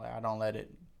don't let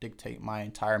it dictate my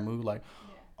entire mood. Like,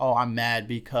 oh, I'm mad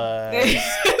because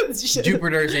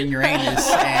Jupiter's in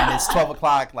Uranus and it's 12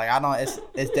 o'clock. Like, I don't,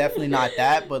 it's definitely not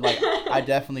that, but like, I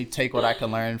definitely take what I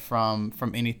can learn from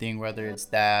anything, whether it's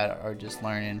that or just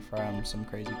learning from some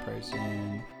crazy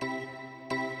person.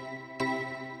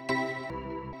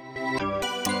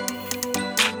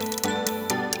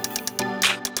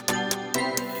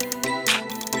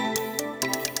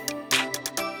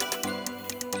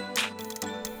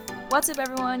 What's up,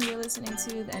 everyone? You're listening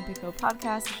to the NPCO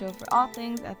podcast, a show for all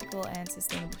things ethical and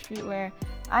sustainable streetwear.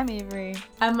 I'm Avery.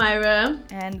 I'm Myra.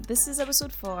 And this is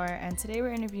episode 4, and today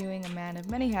we're interviewing a man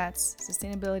of many hats,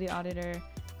 sustainability auditor,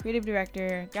 creative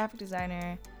director, graphic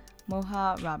designer,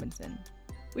 Moha Robinson.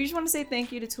 We just want to say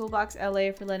thank you to Toolbox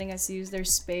LA for letting us use their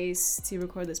space to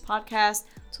record this podcast.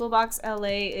 Toolbox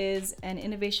LA is an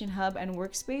innovation hub and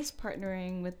workspace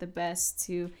partnering with the best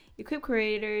to equip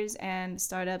creators and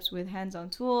startups with hands-on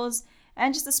tools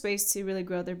and just a space to really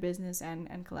grow their business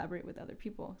and collaborate with other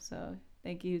people. So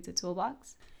thank you to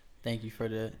Toolbox. Thank you for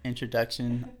the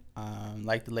introduction.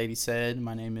 Like the lady said,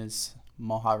 my name is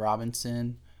Moha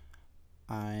Robinson.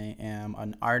 I am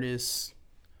an artist,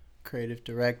 creative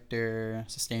director,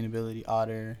 sustainability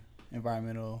auditor,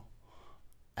 environmental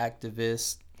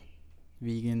activist,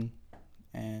 vegan,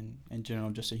 and in general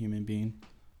just a human being.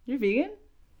 You're vegan?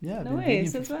 Yeah. No way.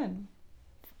 Since when?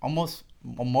 Almost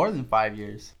more than 5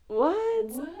 years. What?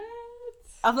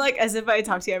 I'm like as if I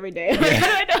talk to you every day.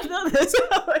 I don't know this.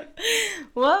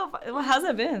 Well, how's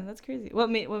that been? That's crazy. What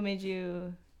made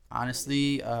you?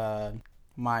 Honestly,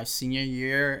 my senior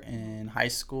year in high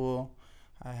school,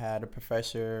 I had a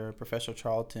Professor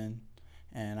Charlton,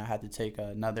 and I had to take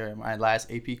my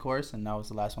last AP course, and that was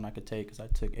the last one I could take because I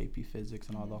took AP Physics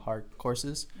and all the hard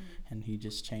courses, and he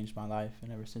just changed my life,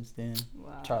 and ever since then,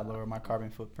 tried to lower my carbon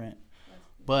footprint.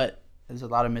 But there's a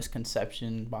lot of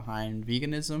misconception behind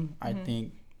veganism. I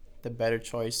think the better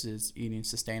choice is eating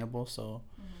sustainable. So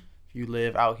if you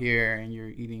live out here and you're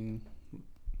eating,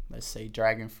 let's say,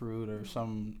 dragon fruit or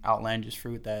some outlandish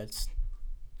fruit that's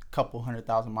couple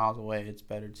 100,000 miles away, it's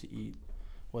better to eat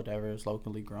whatever is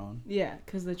locally grown. Yeah,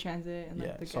 because the transit and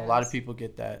the so gas. A lot of people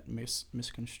get that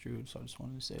misconstrued, so I just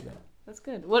wanted to say that. That's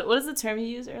good. What is the term you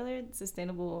used earlier?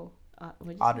 Sustainable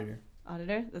auditor.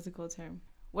 Auditor? That's a cool term.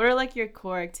 What are like your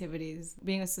core activities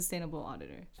being a sustainable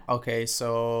auditor? Okay,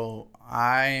 so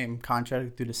I am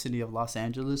contracted through the city of Los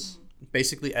Angeles.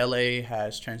 Basically, LA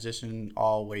has transitioned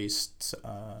all waste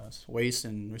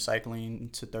and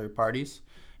recycling to third parties,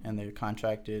 and they're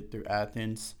contracted through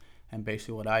Athens. And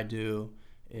basically what I do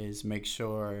is make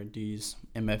sure these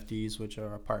MFDs, which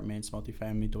are apartments,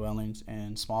 multifamily dwellings,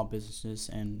 and small businesses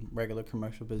and regular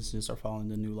commercial businesses are following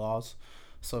the new laws.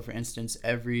 So for instance,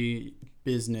 every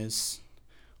business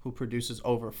who produces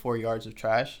over 4 yards of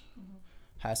trash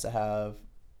has to have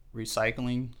a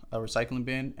recycling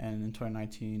bin, and in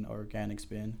 2019 organics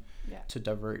bin to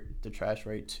divert the trash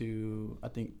rate to, I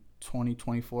think,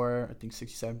 2024, I think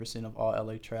 67% of all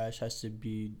LA trash has to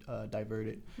be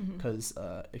diverted because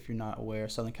if you're not aware,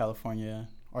 Southern California,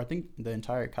 or I think the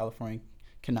entire California,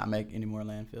 cannot make any more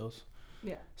landfills.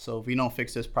 Yeah. So if we don't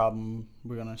fix this problem,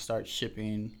 we're gonna start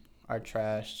shipping our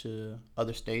trash to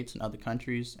other states and other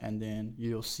countries, and then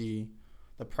you'll see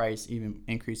the price even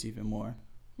increase even more.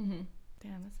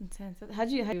 Damn, that's intense. How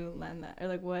do you land that, or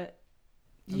like what?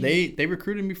 They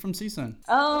recruited me from CSUN.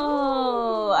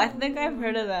 Oh, I think I've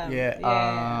heard of them. Yeah.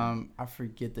 I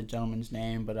forget the gentleman's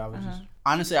name, but I was just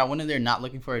honestly, I went in there not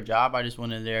looking for a job. I just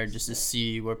went in there just to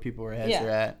see where people were heads are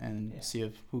at and see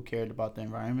who cared about the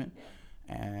environment.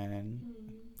 And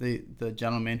the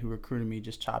gentleman who recruited me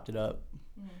just chopped it up,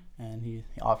 and he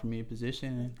offered me a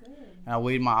position. And I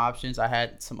weighed my options. I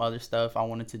had some other stuff I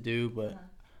wanted to do, but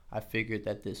I figured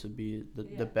that this would be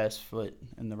the best foot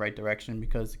in the right direction,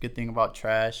 because the good thing about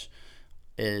trash,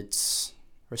 it's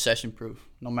recession proof.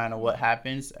 No matter what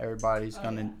happens, everybody's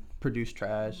going to produce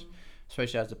trash,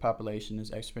 especially as the population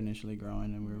is exponentially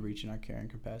growing and we're reaching our carrying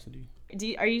capacity.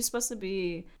 Are you supposed to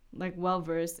be like well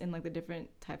versed in like the different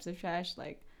types of trash,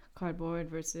 like cardboard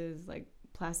versus like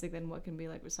plastic, and what can be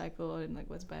like recycled and like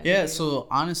what's bad? Yeah, so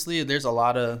honestly, there's a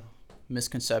lot of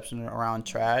misconception around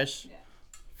trash.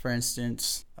 For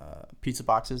instance, pizza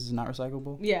boxes is not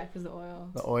recyclable. Yeah, because the oil.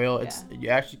 The oil, it's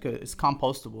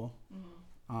compostable.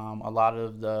 A lot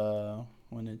of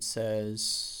when it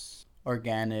says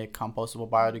organic, compostable,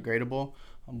 biodegradable,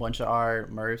 a bunch of our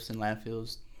MRFs and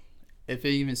landfills, if it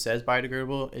even says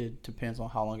biodegradable, it depends on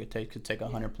how long it takes. It could take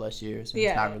 100 plus years, and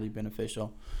it's not really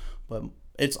beneficial. But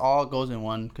it's all goes in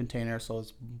one container, so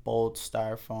it's both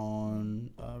styrofoam,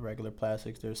 regular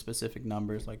plastics. There's specific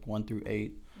numbers like 1 through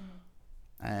 8.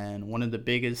 And one of the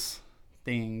biggest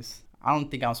things. I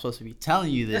don't think I'm supposed to be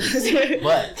telling you this,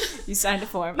 but you signed a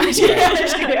form.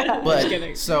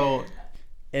 But so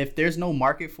if there's no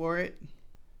market for it,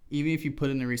 even if you put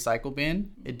it in the recycle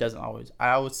bin, it doesn't always.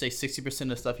 I would say 60% of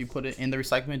the stuff you put it in the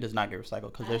recycle bin does not get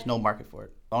recycled because there's no market for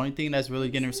it. The only thing that's really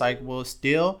getting recyclable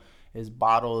still is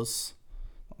bottles,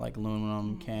 like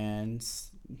aluminum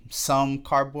cans, some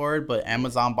cardboard, but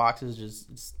Amazon boxes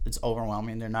just it's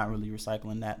overwhelming. They're not really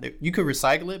recycling that. You could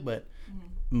recycle it, but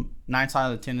 9 times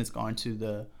out of 10 it's going to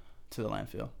the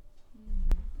landfill.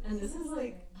 And this is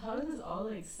like, how is this all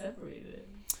like separated?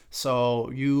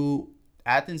 So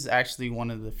Athens is actually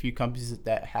one of the few companies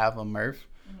that have a MRF,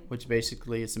 which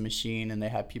basically it's a machine and they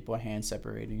have people hand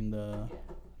separating the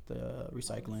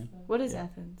recycling. What is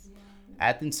Athens?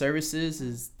 Athens Services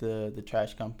is the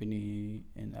trash company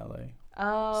in LA.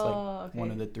 Oh, It's like okay.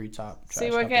 one of the 3 top trash So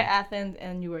you work companies. at Athens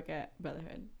and you work at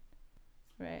Brotherhood,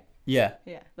 right? Yeah.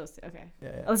 Yeah, those two. Okay.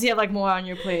 Yeah. Unless you have like more on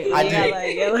your plate. I You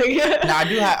do. got, Now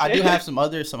I do have some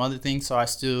other things. So I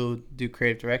still do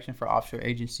creative direction for Offshore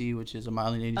Agency, which is a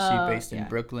modeling agency based in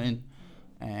Brooklyn,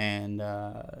 and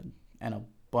a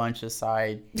bunch of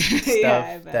side stuff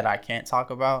Yeah, that I can't talk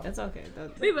about. That's okay.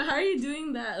 Wait, but how are you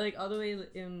doing that? Like all the way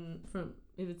from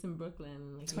if it's in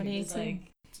Brooklyn, like 2018.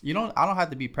 I don't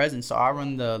have to be present, so I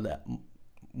run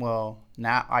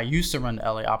now I used to run the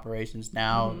LA operations.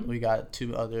 Now we got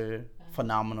 2 other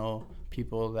phenomenal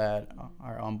people that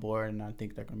are on board, and I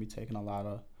think they're going to be taking a lot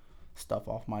of stuff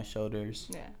off my shoulders.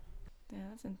 Yeah,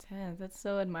 that's intense. That's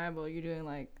so admirable. You're doing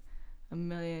like a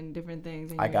million different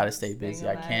things. And I you're gotta stay busy.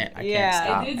 I alive. can't Yeah,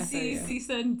 stop. I did I see feel you.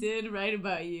 CSUN did write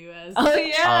about you as Oh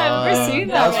yeah, I've never seen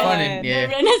that was one. funny. Yeah.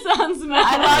 the Renaissance man.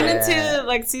 I logged Yeah. into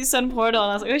like CSUN portal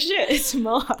and I was like, oh shit, it's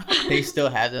Mohawk. They still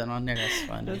have that on there. That's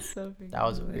funny. That's so freaking That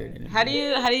was a funny. weird interview.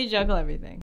 How do you juggle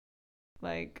everything?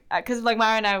 Like, cause like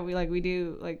Myra and I, we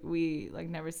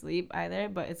never sleep either,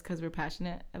 but it's cause we're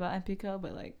passionate about MPCO.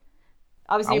 But like,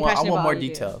 obviously, I you're want passionate about more what you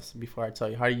do. details before I tell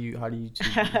you. How do you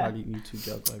two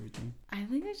juggle everything? I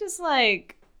think it's just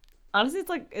like, honestly,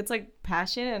 it's like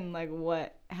passion and like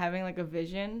having like a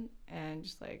vision and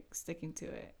just like sticking to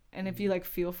it. And if you like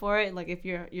feel for it, like if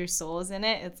your soul is in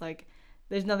it, it's like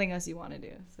there's nothing else you want to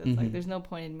do. So it's like there's no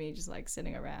point in me just like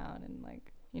sitting around and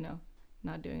like, you know,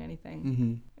 not doing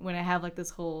anything when I have like this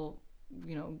whole,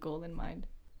 you know, goal in mind.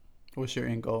 What's your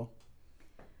end goal?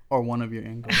 Or one of your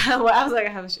end goals? Well, I was like, I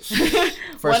have a shit.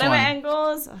 First One of my one. end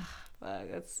goals. Oh, fuck,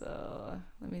 that's so.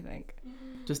 Let me think.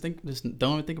 Just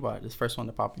don't even think about it. This first one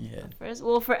to pop in your head. First,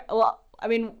 I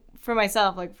mean, for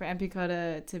myself, like for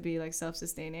MPCO to be like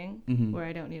self-sustaining, where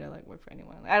I don't need to like work for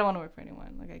anyone. Like, I don't want to work for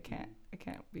anyone. Like I can't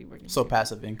be working. So for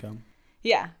passive income.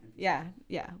 Yeah.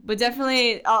 But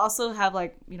definitely, I'll also have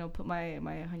like, you know, put my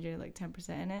 110%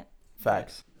 in it.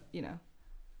 Facts. You know.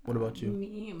 What about you?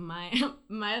 Me,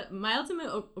 my ultimate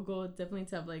goal is definitely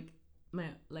to have like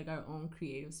our own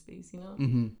creative space, you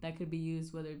know, that could be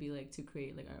used, whether it be like to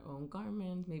create like our own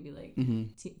garments, maybe like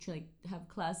to like have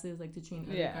classes like to train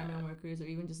other garment workers, or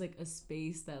even just like a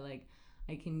space that like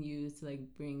I can use to like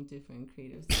bring different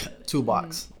creatives together.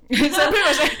 Toolbox. So pretty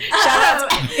much, like, shout out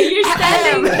to You're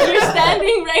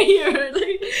standing right here,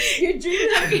 like your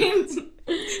dreams have came to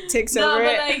takes no, over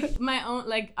but it.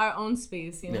 like our own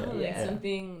space, you know, Yeah.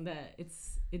 something that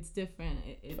it's different.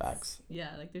 It's, Facts.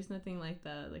 Yeah, like there's nothing like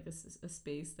that, like a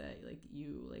space that like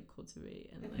you like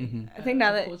cultivate and like I think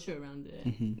now that culture around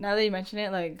it. now that you mention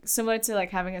it, like similar to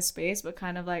like having a space, but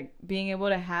kind of like being able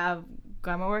to have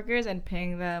garment workers and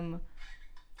paying them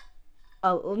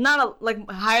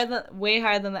way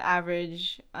higher than the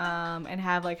average, and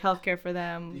have like healthcare for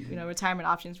them, you know, retirement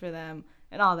options for them,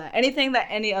 and all that. Anything that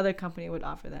any other company would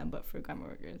offer them, but for garment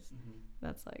workers,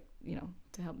 that's like, you know,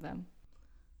 to help them.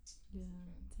 Yeah,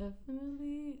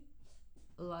 definitely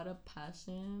a lot of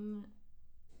passion,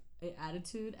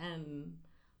 attitude, and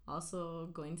also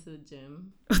going to the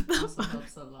gym also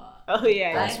helps a lot. Oh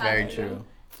yeah, That's very true.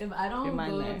 If I don't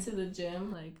Remind go there. to the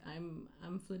gym, like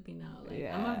I'm flipping out. Like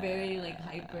I'm a very like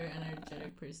hyper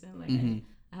energetic person. Like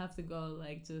I have to go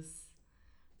like just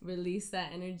release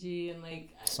that energy and like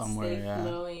Somewhere, stay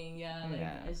flowing. Yeah, like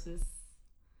it's just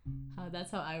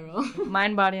that's how I roll.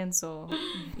 Mind, body, and soul.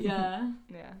 Yeah.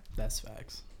 That's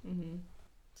facts. So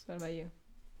what about you?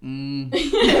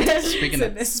 Speaking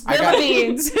of, Spill the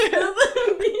beans.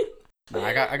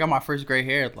 I got my first gray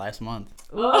hair last month.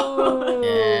 Oh,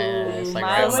 Yeah, it's like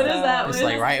right, What is that? it's What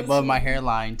like is right this? above my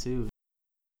hairline too.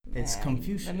 It's Man,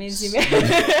 Confucius. That means you made.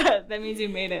 That means you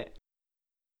made it.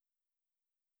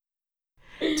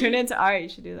 Turn it into art. You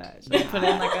should do that. You should put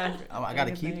in like a. I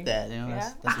gotta keep thing. that. You know,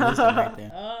 Yeah. that's wisdom right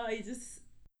there. Oh, you just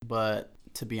But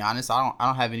to be honest, I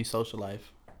don't have any social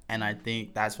life, And I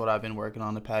think that's what I've been working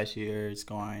on the past year, is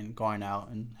going out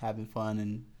and having fun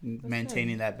and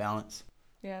maintaining that balance.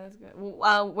 Yeah, that's good.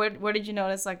 Well, where did you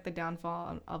notice like the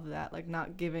downfall of that, like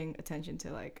not giving attention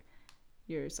to like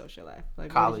your social life? Like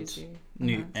college, what did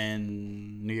you see?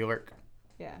 in New York.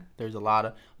 Yeah. There's a lot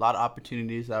of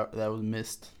opportunities that was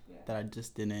missed, that I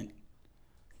just didn't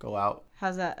go out.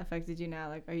 How's that affected you now?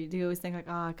 Like, do you always think like,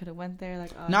 oh, I could have went there?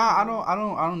 Like, oh, no, I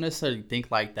don't necessarily think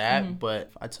like that. Mm-hmm.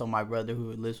 But I told my brother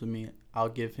who lives with me, I'll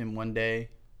give him one day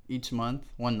each month,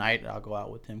 one night. I'll go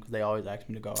out with him, because they always ask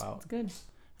me to go out. That's good.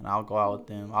 And I'll go out with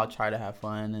them. I'll try to have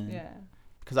fun, and yeah.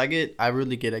 Because I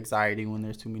really get anxiety when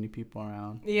there's too many people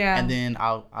around. Yeah. And then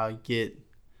I'll get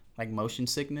like motion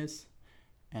sickness,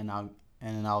 and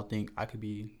I'll think I could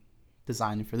be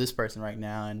designing for this person right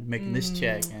now and making this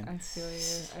check. And I feel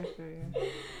you.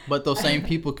 But those same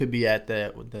people could be at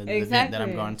the event that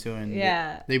I'm going to, and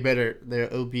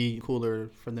it'll be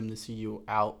cooler for them to see you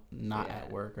out, not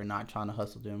at work, or not trying to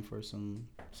hustle them for some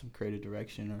creative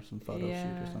direction or some photo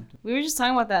shoot or something. We were just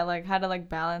talking about that, like how to like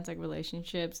balance like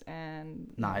relationships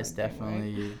and. It's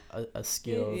definitely a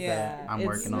skill that I'm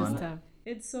working on. Tough.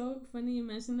 It's so funny you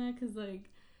mention that, because like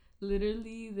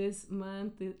literally this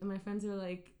month my friends are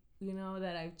like, you know,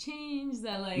 that I've changed,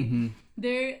 that like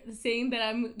they're saying that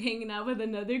I'm hanging out with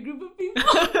another group of people.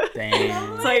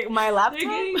 Damn. It's like my laptop. They're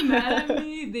getting mad at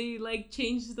me. They like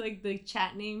changed like the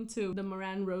chat name to the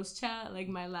Moran Rose Chat, like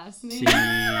my last name. Like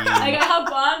I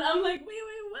hop on, I'm like, wait,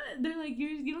 what? They're like,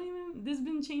 you don't even, this has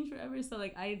been changed forever. So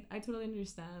like I totally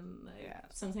understand, like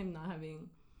sometimes not having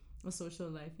a social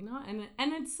life, you know,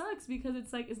 and it sucks, because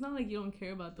it's like, it's not like you don't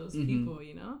care about those people,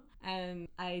 you know. And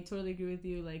I totally agree with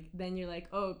you. Like, then you're like,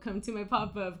 oh, come to my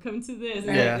pop-up, come to this.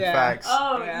 Facts.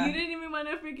 Oh, you didn't even want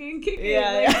to freaking kick it.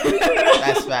 Yeah.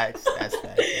 That's facts.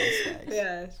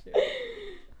 Yeah, that's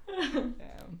true.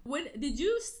 What, did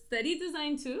you study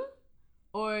design too,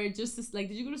 or just like,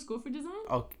 did you go to school for design?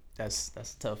 Oh, that's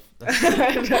tough.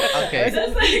 Okay.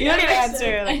 That's like, you don't need to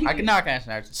answer. Like, I can answer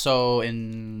that. So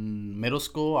in middle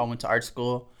school, I went to art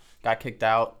school, got kicked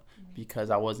out because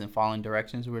I wasn't following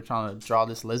directions. We were trying to draw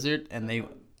this lizard, and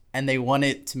they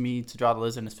wanted me to draw the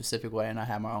lizard in a specific way, and I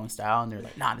had my own style, and they're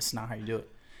like, nah, this is not how you do it.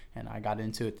 And I got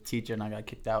into it, the teacher, and I got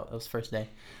kicked out. That was the first day.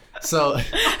 So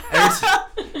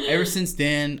ever since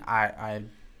then, I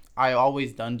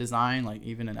always done design. Like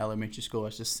even in elementary school, I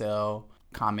just sell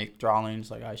comic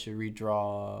drawings. Like I should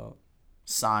redraw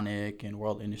Sonic and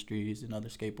World Industries and other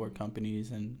skateboard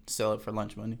companies and sell it for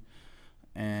lunch money.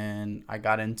 And I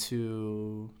got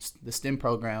into the STEM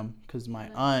program because my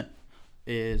aunt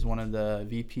is one of the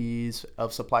VPs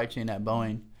of supply chain at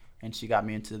Boeing, and she got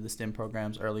me into the STEM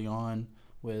programs early on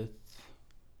with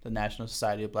the National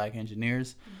Society of Black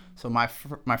Engineers. So my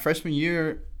freshman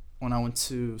year, when I went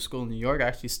to school in New York, I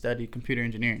actually studied computer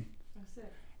engineering.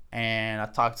 And I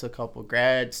talked to a couple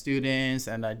grad students,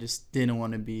 and I just didn't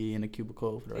want to be in a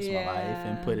cubicle for the rest of my life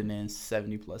and putting in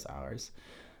 70 plus hours.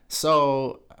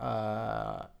 So,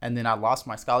 and then I lost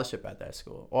my scholarship at that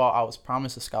school. Well, I was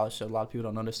promised a scholarship. A lot of people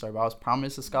don't know this story, but I was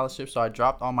promised a scholarship. So I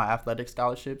dropped all my athletic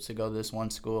scholarships to go to this one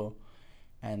school,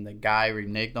 and the guy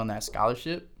reneged on that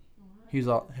scholarship. He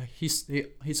told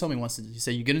me once, he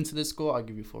said, you get into this school, I'll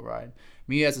give you a full ride.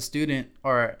 Me as a student,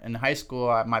 or in high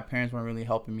school, my parents weren't really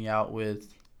helping me out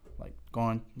with like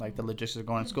going, like the logistics of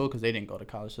going to school, because they didn't go to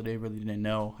college, so they really didn't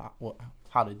know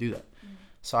how to do that.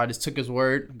 So I just took his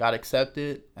word, got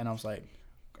accepted, and I was like,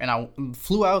 and I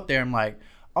flew out there. I'm like,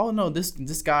 oh no,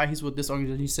 this guy, he's with this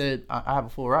organization. He said I have a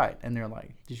full ride, and they're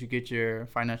like, did you get your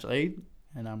financial aid?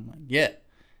 And I'm like, yeah.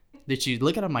 Did you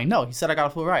look at him? I'm like, no. He said I got a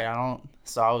full ride. I don't.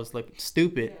 So I was looking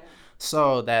stupid. Yeah.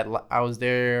 So that I was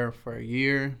there for a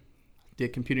year,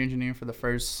 did computer engineering for the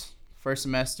first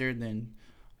semester, then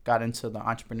got into the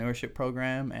entrepreneurship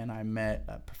program, and I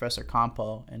met Professor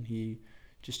Campo, and he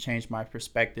just changed my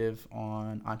perspective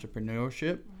on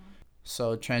entrepreneurship.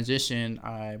 So transition,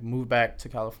 I moved back to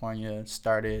California,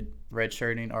 started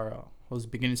redshirting, or was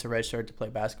beginning to redshirt to play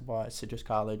basketball at Citrus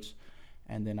College.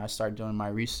 And then I started doing my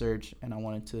research, and I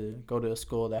wanted to go to a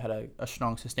school that had a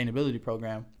strong sustainability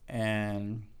program.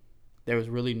 And there was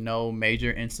really no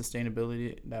major in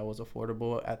sustainability that was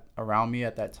affordable around me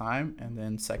at that time. And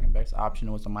then second best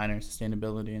option was a minor in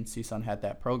sustainability, and CSUN had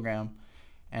that program.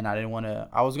 And I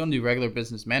was going to do regular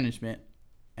business management.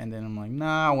 And then I'm like,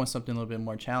 nah, I want something a little bit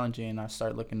more challenging. And I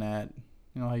started looking at,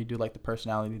 you know, how you do like the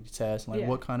personality test, and like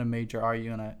what kind of major are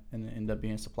you? And I ended up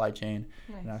being supply chain.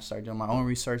 Nice. And I started doing my own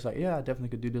research. Like, yeah, I definitely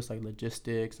could do this, like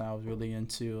logistics. And I was really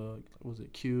into,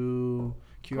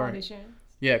 quality assurance?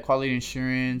 Yeah, quality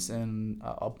insurance and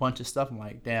a bunch of stuff. I'm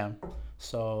like, damn.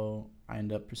 So I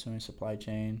ended up pursuing supply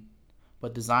chain.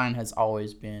 but design has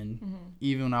always been,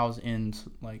 even when I was in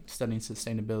like studying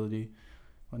sustainability,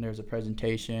 when there was a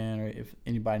presentation or if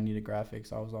anybody needed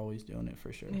graphics, I was always doing it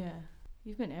for sure. Yeah,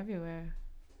 you've been everywhere.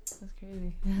 That's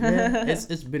crazy. Yeah,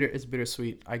 it's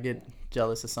bittersweet. I get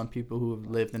jealous of some people who have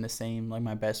lived in the same, like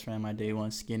my best friend, my day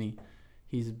one Skinny.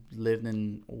 He's lived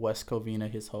in West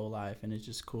Covina his whole life, and it's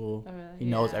just cool. Oh, really? He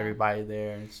knows everybody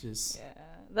there. It's just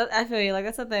I feel you. Like,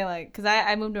 that's something, like, because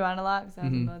I moved around a lot because I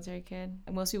was a military kid.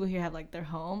 And most people here have, like, their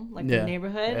home, like, their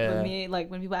neighborhood. But me,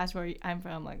 like, when people ask where I'm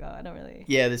from, I'm like, oh, I don't really.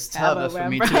 Yeah, this tough. That's for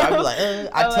me, too. I'd be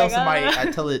like,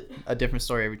 I tell it a different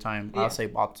story every time. I'll say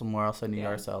Baltimore, I'll say New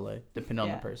York, to LA, depending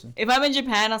on the person. If I'm in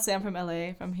Japan, I'll say I'm from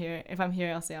LA. If I'm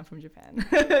here, I'll say I'm from Japan.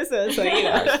 So it's like, you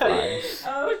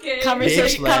know. Okay.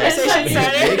 Conversation started.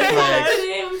 Big flag.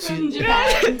 Today I'm from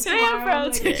Japan. Today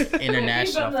I'm from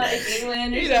international. From, like,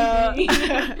 England or something.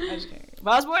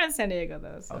 But I was born in San Diego,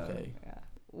 though. So, okay. Yeah.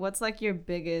 What's like your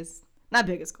not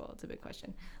biggest goal? It's a big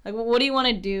question. Like, what do you want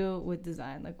to do with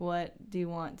design? Like, what do you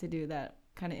want to do that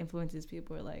kind of influences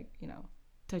people, or like, you know,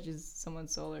 touches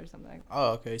someone's soul or something?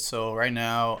 Oh, okay. So right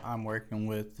now I'm working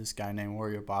with this guy named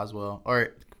Warrior Boswell, or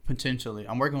potentially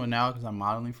I'm working with now because I'm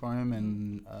modeling for him,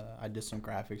 and I did some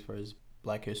graphics for his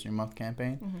Black History Month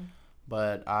campaign.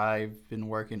 But I've been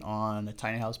working on a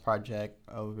tiny house project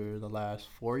over the last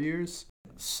 4 years.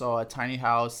 So a tiny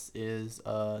house is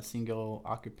a single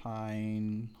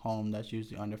occupying home that's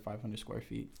usually under 500 square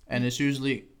feet. And it's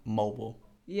usually mobile.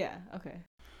 Yeah, okay.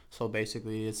 So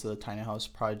basically it's a tiny house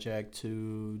project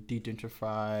to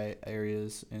de-gentrify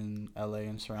areas in LA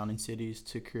and surrounding cities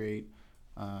to create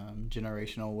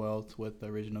generational wealth with the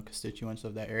original constituents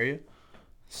of that area.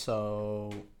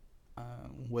 So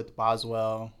with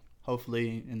Boswell,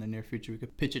 hopefully in the near future we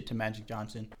could pitch it to Magic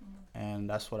Johnson. And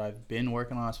that's what I've been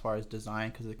working on as far as design,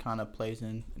 because it kind of plays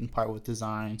in part with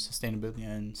design, sustainability,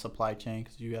 and supply chain,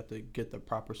 because you have to get the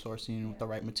proper sourcing with the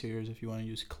right materials if you want to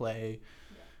use clay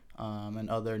and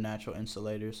other natural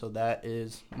insulators. So that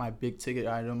is my big ticket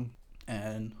item,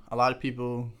 and a lot of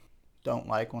people don't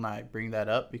like when I bring that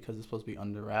up because it's supposed to be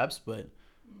under wraps, but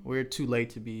we're too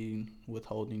late to be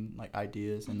withholding like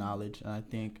ideas and knowledge. And I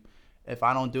think if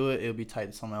I don't do it, it'll be tight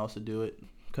to someone else to do it.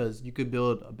 Because you could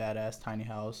build a badass tiny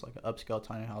house, like an upscale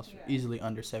tiny house, easily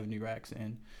under 70 racks.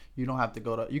 And you don't have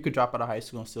to you could drop out of high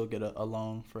school and still get a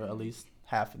loan for at least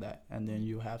half of that. And then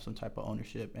you have some type of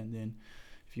ownership. And then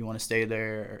if you want to stay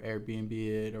there or Airbnb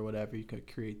it or whatever, you could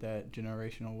create that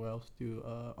generational wealth through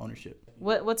ownership.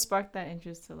 What sparked that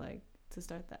interest to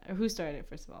start that? Or who started it,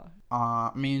 first of all?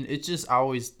 I mean, it's just, I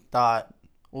always thought,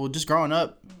 well, just growing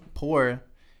up poor,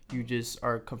 you just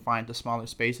are confined to smaller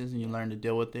spaces, and you learn to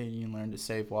deal with it, and you learn to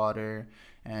save water.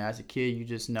 And as a kid, you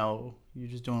just know, you're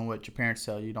just doing what your parents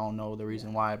tell you. You don't know the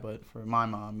reason why. But for my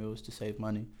mom, it was to save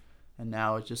money. And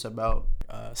now it's just about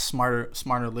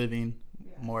smarter living,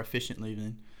 more efficient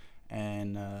living.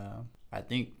 And I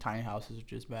think tiny houses are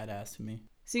just badass to me.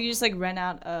 So you just like rent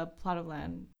out a plot of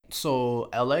land? So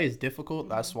LA is difficult.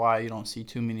 That's why you don't see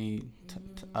too many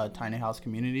tiny house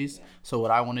communities. So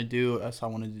what I want to do is I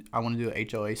want to do an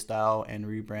HOA style and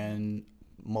rebrand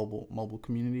mobile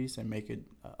communities and make it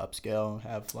upscale.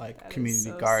 Have like that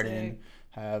community garden. Sick.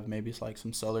 Have maybe it's like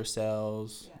some solar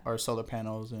cells or solar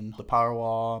panels and the power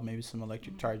wall. Maybe some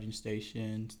electric charging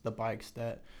stations. The bikes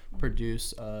that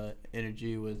produce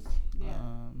energy with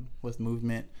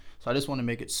movement. So I just want to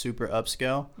make it super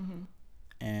upscale.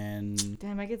 And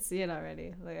damn, I could see it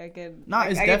already. Like I could. No,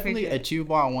 it's definitely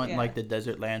achievable. I want like the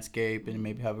desert landscape and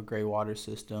maybe have a gray water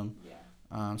system.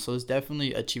 So it's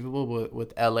definitely achievable. But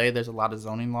with LA, there's a lot of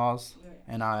zoning laws.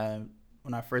 And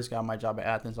when I first got my job at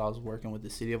Athens, I was working with the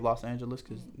city of Los Angeles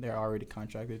because they're already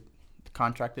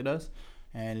contracted us,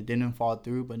 and it didn't fall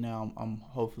through. But now I'm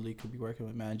hopefully could be working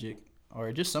with Magic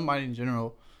or just somebody in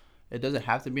general. It doesn't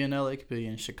have to be in LA. It could be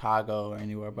in Chicago or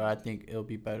anywhere. But I think it'll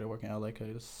be better working in LA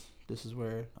because this is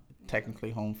where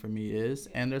technically home for me is,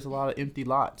 and there's a lot of empty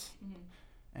lots.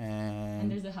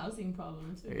 And there's a housing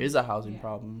problem too. There is a housing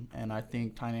problem, and I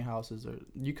think tiny houses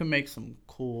you can make some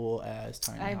cool ass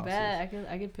tiny houses. I bet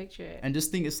I could picture it. And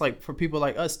just think it's like for people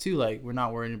like us too, like we're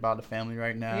not worrying about a family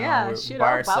right now. Yeah,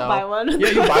 I'll buy one. Yeah,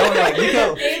 you buy one. Like we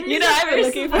go. I've been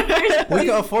looking for it. We can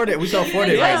afford it. We can afford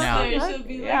it right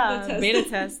now. Beta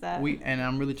test that. And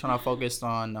I'm really trying to focus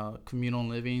on communal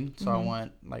living. So I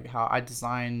want like how I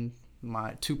designed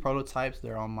my 2 prototypes.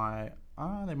 They're on my.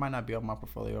 They might not be on my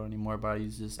portfolio anymore, but I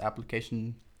use this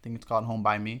application. I think it's called Home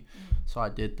by Me. So I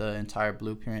did the entire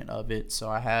blueprint of it. So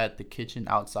I had the kitchen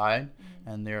outside,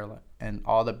 and and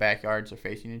all the backyards are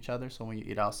facing each other. So when you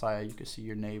eat outside, you can see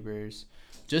your neighbors,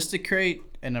 just to create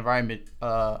an environment,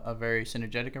 a very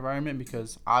synergetic environment.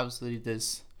 Because obviously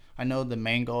I know the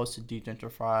main goal is to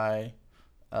degentrify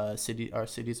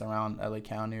cities around LA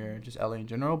County or just LA in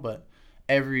general, but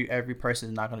every person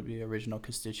is not going to be the original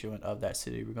constituent of that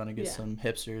city. We're going to get some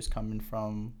hipsters coming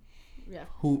from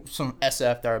some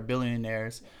SF that are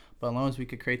billionaires. But as long as we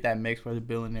could create that mix where the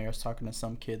billionaire is talking to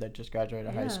some kid that just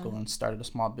graduated high school and started a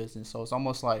small business. So it's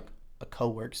almost like a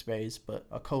co-work space, but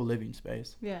a co-living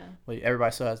space. Yeah. But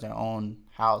everybody still has their own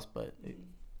house, but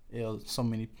so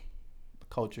many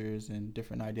cultures and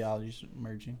different ideologies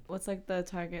merging. What's like the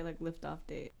target like liftoff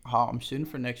date? I'm shooting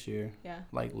for next year. Yeah.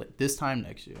 Like this time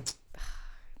next year.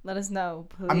 Let us know,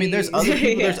 please. I mean, there's other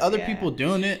people. There's other people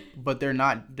doing it, but they're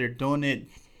not. They're doing it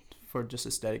for just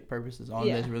aesthetic purposes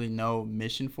only. There's really no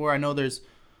mission for it. I know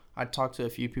I talked to a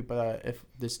few people that if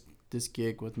this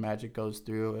gig with Magic goes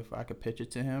through, if I could pitch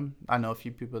it to him, I know a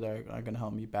few people that are going to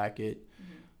help me back it.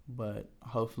 But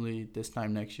hopefully this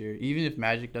time next year, even if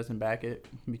Magic doesn't back it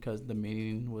because the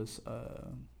meeting was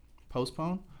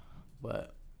postponed,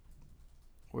 but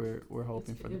we're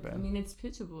hoping for the best. I mean, it's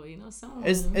pitchable, you know.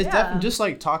 It's definitely just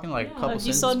like talking like a couple.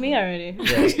 You sold me already.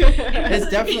 It's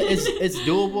definitely it's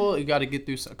doable. You got to get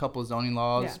through a couple of zoning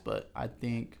laws, but I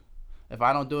think if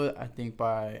I don't do it, I think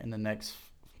in the next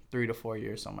 3 to 4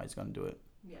 years somebody's gonna do it.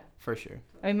 Yeah, for sure.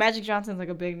 I mean, Magic Johnson's like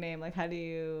a big name. Like, how do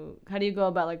you go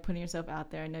about like putting yourself out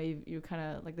there? I know you kind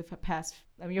of like the past.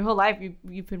 I mean, your whole life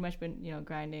you've pretty much been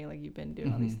grinding. Like you've been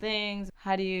doing all these things.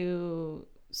 How do you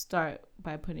start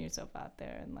by putting yourself out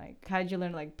there, and like how did you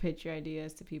learn to like pitch your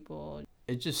ideas to people?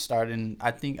 It just started.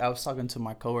 I think I was talking to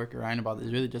my coworker Ryan about this.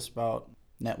 It's really just about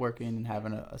networking and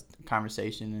having a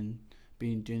conversation and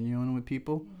being genuine with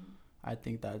people. I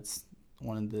think that's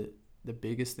one of the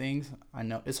biggest things. I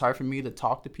know it's hard for me to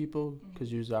talk to people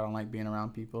because usually I don't like being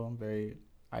around people. I'm very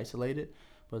isolated.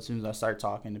 But as soon as I start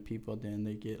talking to people, then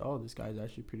they get, oh, this guy's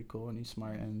actually pretty cool and he's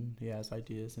smart and he has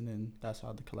ideas, and then that's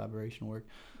how the collaboration worked.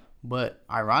 But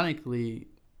ironically,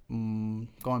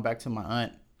 going back to my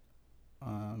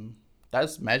aunt,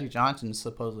 that's Magic Johnson,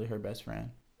 supposedly her best friend.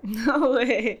 No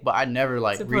way. But I never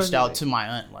reached out to my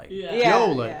aunt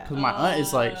because my aunt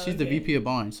is she's the VP of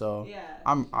Boeing, so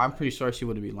I'm pretty sure she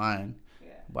wouldn't be lying.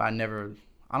 But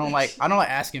I don't like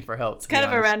asking for help. It's kind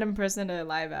of a random person to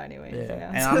lie about anyway. Yeah,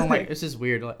 and I don't like, it's just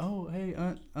weird. Like, oh, hey,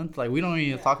 aunt, like we don't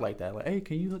even talk like that. Like, hey,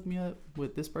 can you hook me up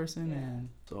with this person? And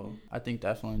so I think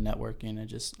definitely networking and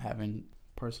just having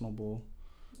personable,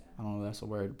 I don't know if that's a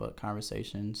word, but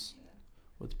conversations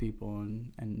with people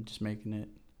and just making it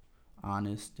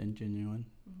honest and genuine.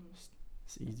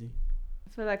 It's easy.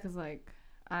 I feel like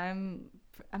I'm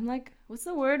like, what's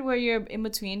the word where you're in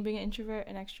between being an introvert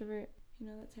and extrovert? You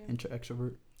know that term?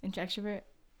 Extrovert. Extrovert.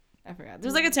 I forgot.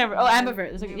 There's like a term. Oh, ambivert.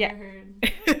 There's like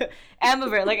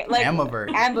ambivert. Like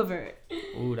ambivert.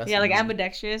 Ooh, that's like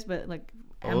ambidextrous, but like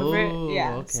ambivert. Oh,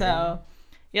 yeah. Okay. So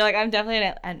like I'm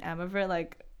definitely an ambivert.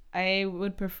 Like I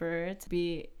would prefer to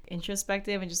be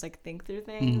introspective and just like think through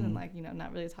things and like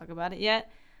not really talk about it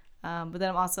yet. But then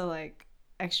I'm also like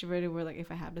extroverted where like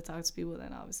if I have to talk to people,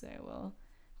 then obviously I will.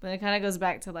 But it kind of goes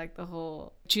back to like the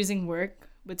whole choosing work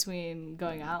between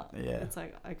going out. Yeah. It's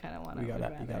like I kind of want to. We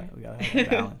gotta have that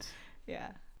balance. Yeah.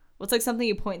 What's like something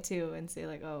you point to and say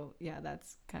like, oh yeah,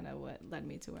 that's kind of what led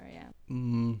me to where I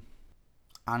am.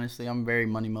 Honestly, I'm very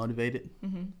money motivated,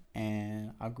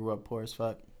 and I grew up poor as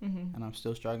fuck, and I'm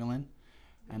still struggling.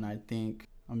 And I think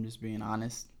I'm just being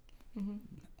honest,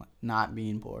 not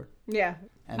being poor. Yeah.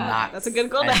 And that's a good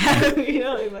goal to have.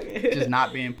 Just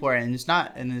not being poor, and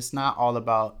it's not all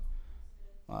about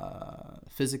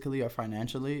physically or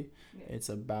financially. It's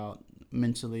about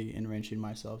mentally enriching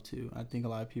myself too. I think a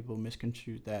lot of people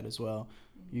misconstrue that as well.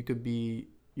 You could be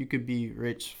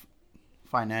rich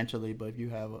financially, but if you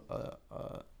have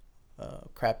a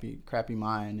crappy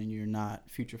mind and you're not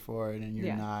future forward and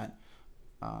you're not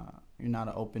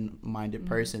an open-minded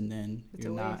person, then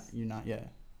you're not.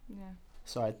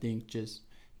 So I think just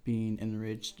being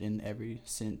enriched in every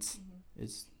sense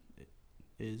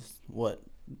is what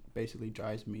basically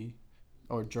drives me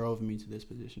or drove me to this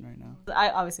position right now. I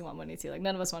obviously want money too. Like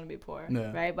none of us want to be poor,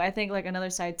 right? But I think like another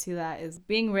side to that is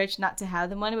being rich, not to have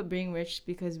the money, but being rich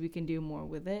because we can do more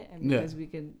with it and because we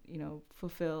can, not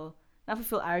fulfill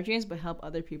our dreams, but help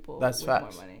other people with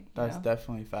more money. That's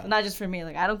definitely facts. Not just for me.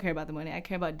 Like I don't care about the money. I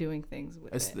care about doing things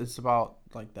with it. It's about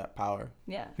like that power.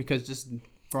 Yeah. Because just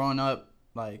growing up,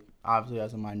 like obviously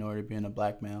as a minority, being a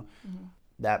black male,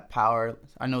 that power,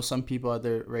 I know some people,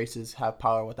 other races have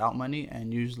power without money,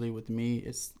 and usually with me,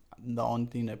 it's the only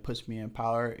thing that puts me in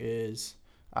power is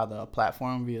either a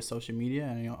platform via social media,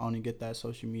 and you only get that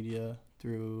social media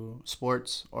through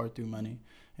sports or through money,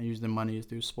 and usually money is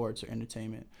through sports or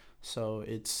entertainment. So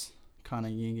it's kind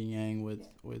of yin and yang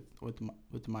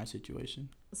with my situation.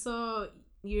 So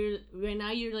you're right now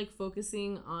you're like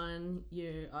focusing on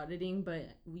your auditing, but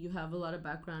you have a lot of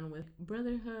background with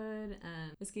Brotherhood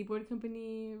and a skateboard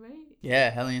company, right? Yeah,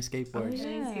 Hellion Skateboards.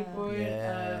 Hellion Skateboard.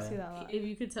 Yeah. I see that a lot. If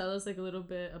you could tell us like a little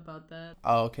bit about that.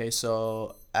 Oh, okay,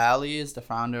 so Ali is the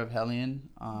founder of Hellion.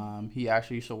 He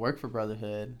actually used to work for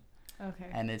Brotherhood.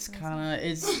 Okay. And it's kind of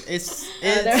it's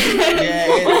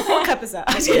We'll cut this out.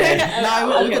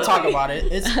 No, we can talk about it.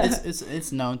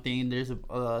 It's known thing. There's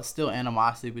still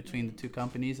animosity between the two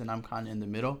companies, and I'm kind of in the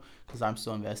middle because I'm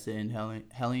still invested in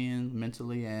Hellion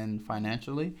mentally and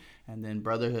financially, and then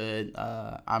Brotherhood.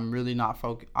 I'm really not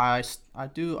focused. I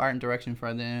do art and direction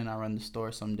for them. I run the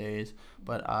store some days,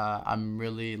 but I'm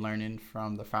really learning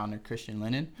from the founder, Christian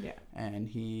Lennon. Yeah. And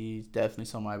he's definitely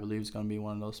someone I believe is going to be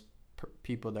one of those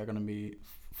people that are going to be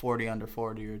 40 under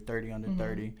 40 or 30 under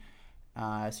 30.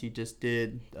 As he just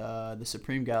did the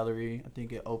Supreme Gallery. I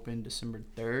think it opened December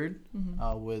 3rd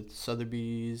with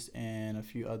Sotheby's and a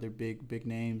few other big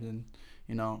names. And,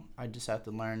 you know, I just have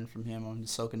to learn from him. I'm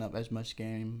just soaking up as much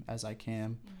game as I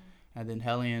can. And then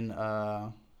Hellion,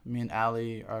 me and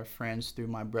Ali are friends through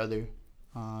my brother,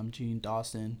 Gene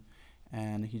Dawson.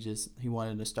 And he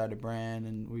wanted to start a brand,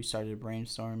 and we started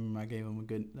brainstorming. I gave him a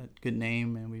good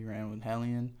name, and we ran with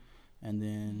Hellion, and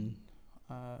then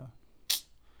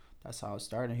that's how it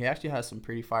started. He actually has some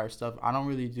pretty fire stuff. I don't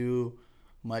really do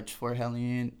much for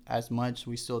Hellion as much.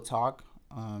 We still talk,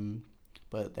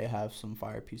 but they have some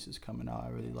fire pieces coming out. I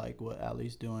really like what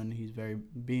Ali's doing. He's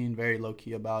being very low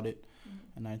key about it,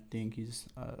 and I think he's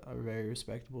a very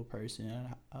respectable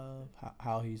person of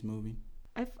how he's moving.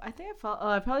 I think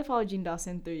I probably followed Gene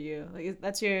Dawson through you. Like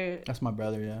that's my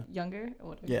brother, yeah. Younger?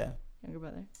 Or yeah. Younger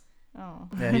brother. Oh.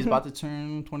 Yeah, he's about to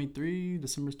turn 23,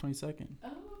 December 22nd.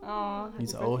 Oh.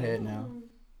 He's an old head now.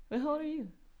 Wait, how old are you?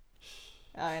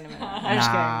 Oh, I know. Nah, I'm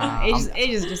just kidding.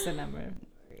 Age is just a number.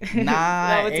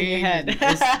 Nah, what's in your head?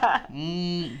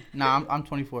 I'm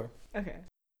 24. Okay.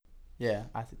 Yeah,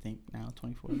 I think now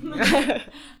 24. That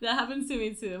happens to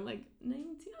me too. I'm like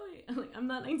 19. I'm like, I'm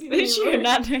not 19 anymore. You're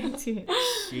not 19.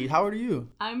 Gee, how old are you?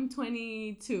 I'm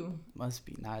 22. Must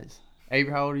be nice.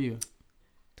 Avery, how old are you?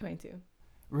 22.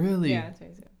 Really? Yeah,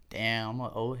 22. Damn, I'm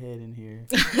an old head in here.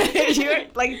 You're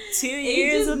like 2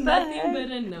 years of nothing but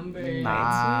a number.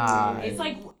 Nah. It's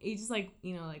like age is like,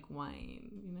 you know, like wine.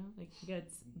 You know, like it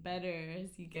gets better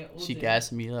as you get older. She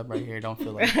gassed me up right here. Don't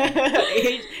feel like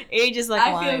age is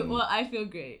like wine. I feel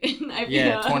great.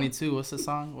 Yeah, 22. What's the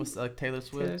song? What's Taylor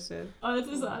Swift? Taylor Swift. Oh, that's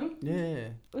a song.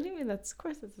 Yeah. What do you mean? Of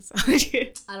course, that's a song.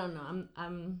 I don't know. I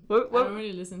don't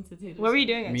really listen to Taylor Swift. What were you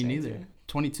doing at 22? Me neither.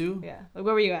 22? Yeah. Like,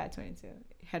 where were you at 22?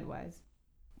 Head wise.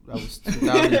 That was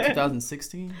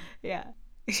 2016. Yeah.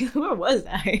 Where was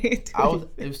I? It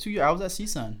was 2 years. I was at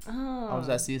CSUN. Oh. I was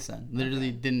at CSUN.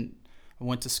 Literally I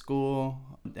went to school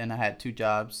and I had 3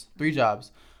 jobs.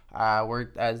 I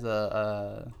worked as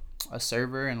a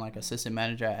server and like assistant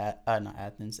manager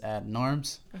at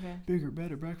Norms. Okay. Bigger,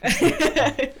 better breakfast.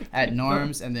 At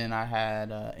Norms, and then I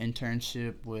had an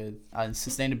internship with a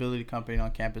sustainability company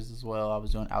on campus as well. I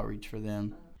was doing outreach for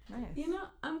them. Nice. You know,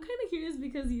 I'm kind of curious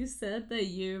because you said that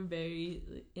you're a very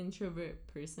introvert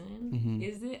person. Mm-hmm.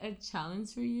 Is it a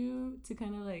challenge for you to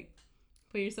kind of like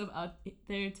put yourself out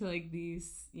there to like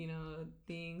these, you know,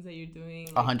 things that you're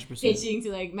doing? Like 100%. Pitching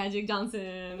to like Magic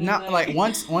Johnson. Not like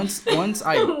once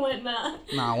I whatnot.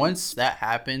 Nah, once that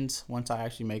happens, once I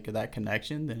actually make that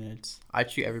connection, then I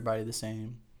treat everybody the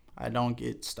same. I don't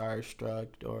get starstruck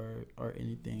or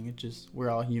anything. It's just we're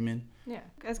all human. Yeah,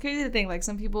 it's crazy to think like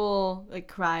some people like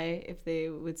cry if they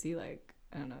would see like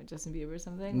I don't know Justin Bieber or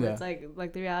something. Yeah. But it's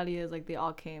like the reality is like they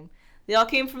all came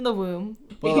from the womb.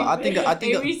 Well, I think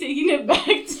Avery's taking it back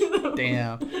to the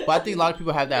damn. But I think a lot of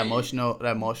people have that emotional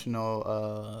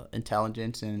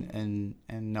intelligence and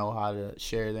know how to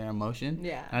share their emotion.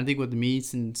 Yeah. And I think with me,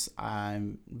 since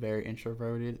I'm very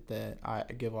introverted, that I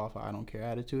give off an I don't care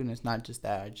attitude, and it's not just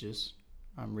that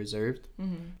I'm reserved.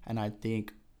 Mm-hmm. And I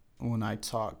think when I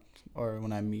talk or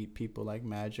when I meet people like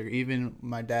Magic, even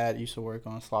my dad used to work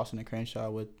on Slauson and Crenshaw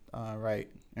with right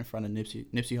in front of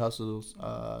Nipsey Hussle's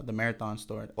the Marathon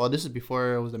store. Well, this is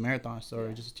before it was the Marathon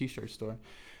store, just a t-shirt store.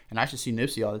 And I should see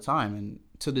Nipsey all the time. And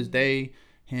to this day,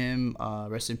 him,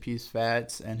 rest in peace,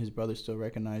 Fats, and his brother still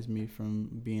recognize me from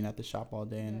being at the shop all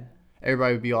day. And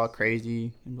everybody would be all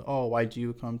crazy. And, oh, YG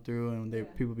would come through, and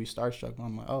people would be starstruck. And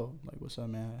I'm like, oh, like, what's up,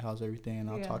 man? How's everything? And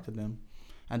I'll talk to them.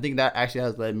 I think that actually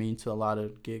has led me to a lot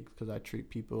of gigs because I treat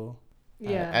people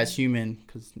as human.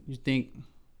 Because you think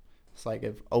it's like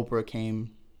if Oprah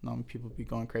came, people would be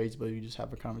going crazy, but you just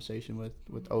have a conversation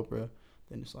with Oprah.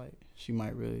 then it's like she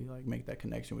might really like make that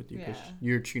connection with you because Yeah.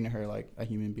 you're treating her like a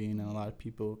human being, and a lot of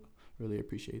people really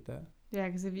appreciate that. Yeah,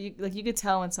 because if you like, you could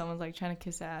tell when someone's like trying to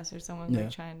kiss ass or someone's Yeah.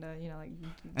 like trying to, you know, like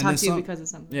And talk then to you some- because of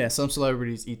something. Yeah, some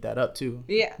celebrities eat that up too.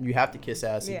 Yeah. You have to kiss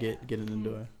ass to Yeah. get in the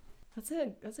door. That's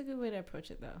a good way to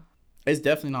approach it though. It's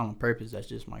definitely not on purpose. That's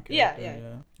just my character.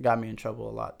 Yeah. Got me in trouble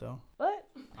a lot though. What?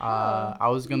 I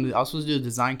was supposed to do a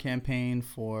design campaign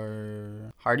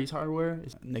for Hardy's Hardware.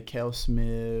 It's Nikhil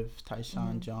Smith,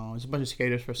 Tyshawn Jones, a bunch of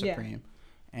skaters for Yeah. Supreme,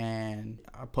 and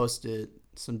I posted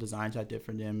some designs I did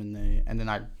for them, and then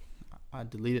I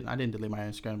deleted. I didn't delete my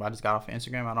Instagram, but I just got off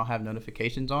Instagram. I don't have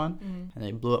notifications on, and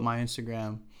they blew up my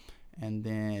Instagram, and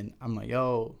then I'm like,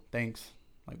 yo, thanks.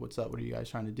 Like, what's up? What are you guys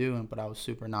trying to do? But I was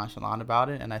super nonchalant about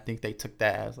it, and I think they took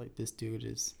that as like, this dude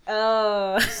is.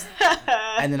 Oh.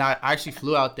 And then I actually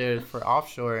flew out there for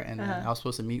offshore, and then I was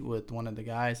supposed to meet with one of the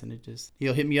guys, and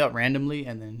he'll hit me up randomly,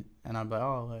 and I'm like,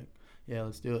 oh, like, yeah,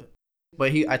 let's do it.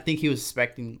 But I think he was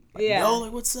expecting, like, yo,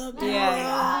 like, what's up, dude?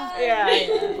 Yeah.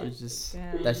 It's just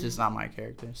Yeah. that's just not my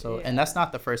character. So, Yeah. and that's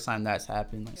not the first time that's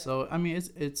happened. Like, so I mean, it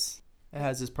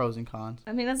has its pros and cons.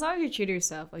 I mean, as long as you treat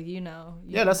yourself, like, you know.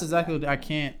 Yeah, that's exactly what I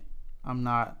can't. I'm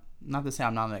not to say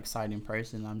I'm not an exciting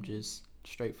person. I'm just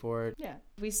straightforward. Yeah.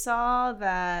 We saw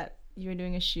that you were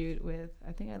doing a shoot with,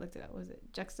 I think I looked it up, was it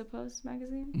Juxtapost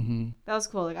magazine? Mm-hmm. That was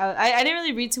cool. Like, I didn't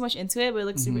really read too much into it, but it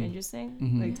looked super interesting.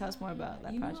 Mhm. Like, tell us more about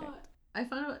that project. Know, I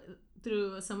found out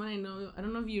through someone I know. I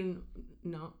don't know if you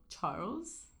know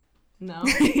Charles. No,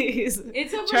 it's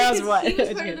so Charles funny 'cause what? He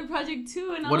was part of the project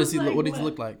too, and What I does was he like, what does he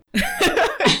look like?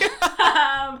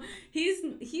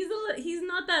 He's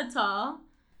not that tall.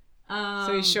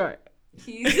 So he's short.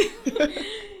 He's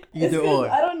Either or.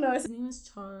 I don't know. His name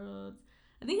is Charles.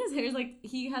 I think his hair is like,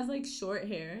 he has like short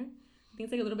hair. I think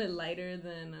it's like a little bit lighter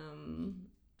than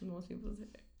most people's hair.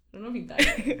 I don't know if he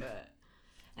dyed it, but.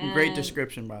 Great And-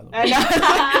 description, by the way.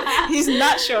 I know. He's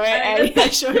not short, and he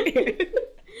has short hair.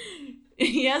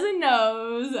 He has a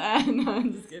nose. No,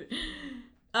 I'm just kidding.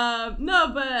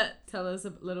 No, but tell us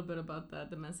a little bit about that,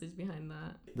 the message behind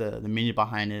that. The meaning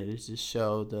behind it is just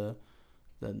show the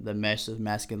mesh of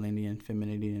masculinity and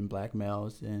femininity in black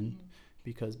males, and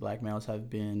because black males have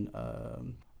been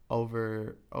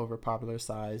over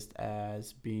popularized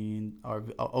as being or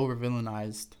over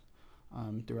villainized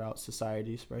throughout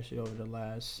society, especially over the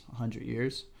last 100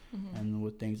 years. And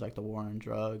with things like the war on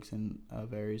drugs and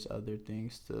various other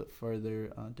things to further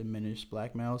diminish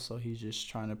black males. So he's just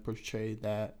trying to portray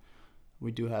that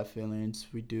we do have feelings,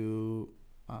 we do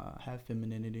have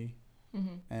femininity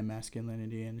and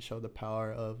masculinity, and show the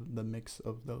power of the mix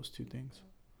of those two things.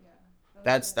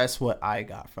 That's what I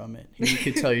got from it. He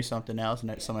could tell you something else, and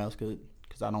that someone else could,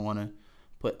 because I don't want to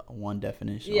put one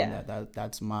definition on that.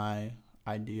 That's my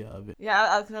idea of it.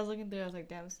 Yeah, because I was looking through, I was like,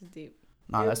 damn, this is deep.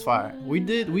 Nah, that's fire.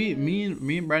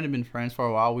 Me and Brandon been friends for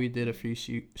a while. We did a few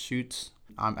shoots.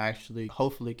 I'm actually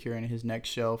hopefully curating his next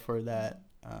show for that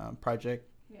project.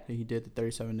 He did the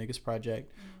 37 Niggas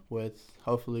project with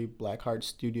hopefully Blackheart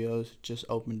Studios, just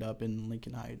opened up in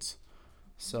Lincoln Heights.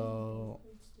 So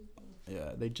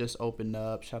yeah, they just opened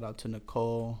up. Shout out to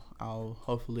Nicole. I'll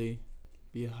hopefully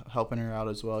be helping her out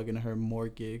as well, getting her more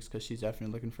gigs, because she's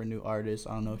definitely looking for new artists.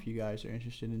 I don't know if you guys are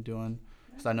interested in doing,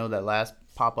 because I know that last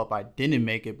pop-up I didn't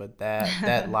make it, but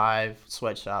that live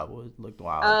sweatshop looked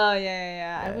wild. Oh,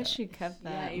 yeah. I wish you kept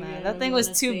that, Yeah, man. you That thing wanna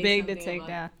was too say big to something take about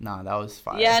down. Nah, that was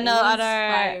fire. Yeah, no,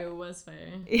 It was fire.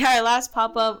 Yeah, our last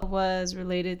pop-up was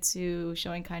related to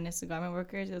showing kindness to garment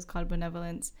workers. It was called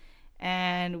Benevolence.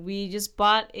 And we just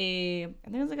bought I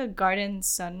think it was like a garden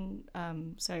sun,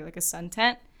 like a sun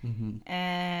tent.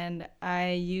 And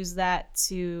I used that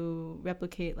to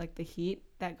replicate like the heat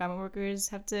that garment workers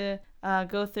have to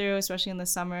go through, especially in the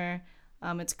summer.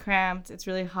 It's cramped, it's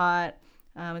really hot,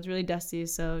 it's really dusty.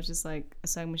 So it's just like a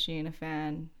sewing machine, a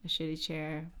fan, a shitty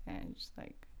chair, and just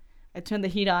like I turned the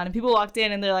heat on, and people walked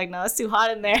in and they're like, "No, it's too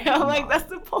hot in there." I'm like, "That's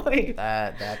the point."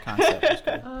 That concept was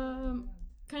good.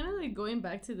 Kind of like going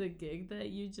back to the gig that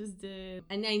you just did,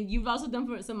 and then you've also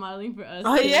done some modeling for us.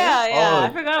 Oh too. yeah,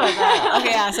 I forgot about that. Okay,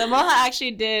 yeah. So Moha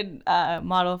actually did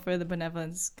model for the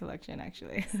Benevolence collection,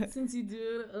 actually. Since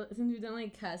you've done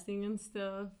like casting and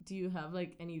stuff, do you have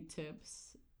like any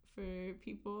tips for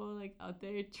people like out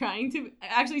there trying to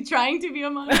be a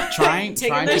model? trying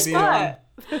Taking to their be around.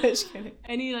 spot. Just kidding.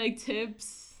 Any like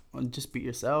tips? Just be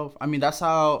yourself. I mean, that's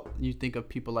how you think of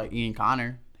people like Ian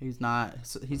Connor. He's not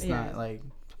like,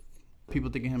 people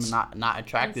think of him not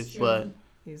attractive, but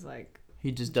He's like,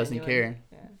 he just doesn't genuine. care.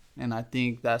 Yeah. And I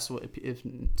think that's what,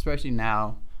 especially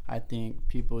now, I think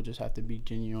people just have to be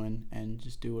genuine and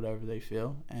just do whatever they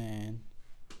feel. And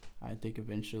I think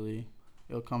eventually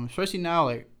it'll come, especially now,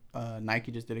 like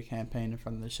Nike just did a campaign in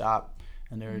front of the shop,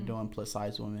 and they were doing plus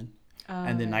size women.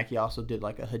 And then Nike also did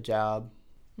like a hijab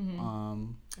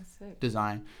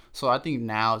design. So I think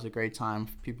now is a great time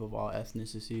for people of all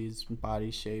ethnicities,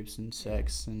 body shapes, and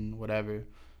sex, and whatever.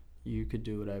 You could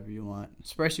do whatever you want,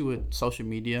 especially with social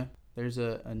media. There's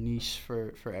a niche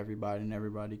for everybody, and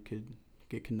everybody could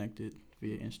get connected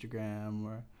via Instagram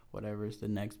or whatever is the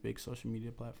next big social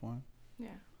media platform. Yeah.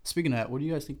 Speaking of that, what do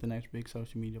you guys think the next big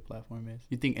social media platform is?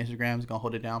 You think Instagram's gonna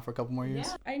hold it down for a couple more years?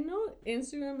 Yeah, I know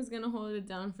Instagram is gonna hold it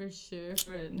down for sure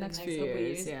for the next few couple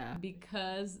years, years. yeah.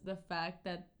 Because the fact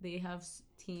that they have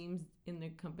teams in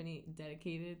their company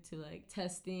dedicated to like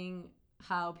testing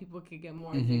how people could get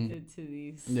more addicted to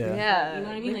these. Yeah. You know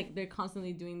what I mean? Like they're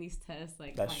constantly doing these tests,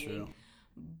 like That's finding. true.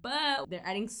 But they're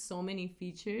adding so many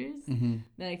features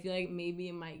that I feel like maybe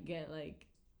it might get like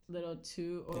little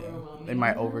too overwhelming. They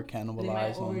might over They might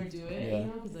cannibalize them. overdo it, Yeah. you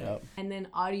know? 'Cause, like, and then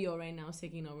audio right now is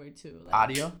taking over too. Like,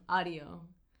 audio,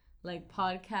 like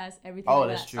podcasts, everything. Oh, like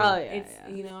that's that. true. Oh yeah. It's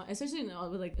you know, especially now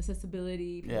with like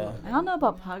accessibility. Yeah. I don't know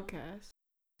about podcasts.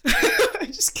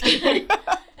 Just kidding.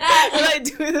 When I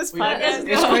do this podcast,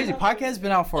 It's crazy. Podcast's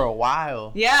been out for a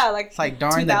while. Yeah, like It's like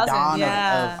during the 2000s, dawn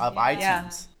yeah. of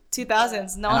iTunes.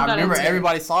 2000s. No And one I got remember into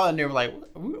everybody saw it and they were like,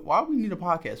 why do we need a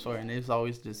podcast for it? And it was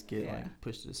always just get Yeah. like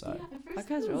pushed to the side. Yeah, at first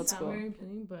Podcasts it are old was school. very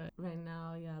appealing, but right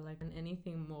now, yeah, like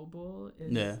anything mobile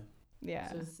is Yeah. it.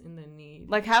 Yeah. just in the need.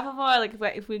 Like half of our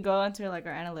if we go into like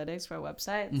our analytics for our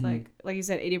website, it's like you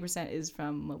said, 80% is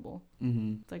from mobile.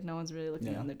 Mm-hmm. It's like no one's really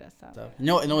looking on their desktop. So, you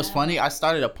know what's funny? I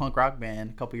started a punk rock band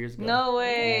a couple years ago. No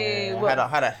way. Yeah, I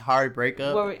had a hard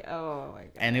breakup. Oh my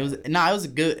god. And it was a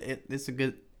good. It's a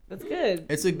good. That's good.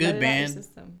 It's a Let good it out your band.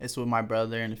 system. It's with my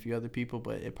brother and a few other people,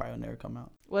 but it probably will never come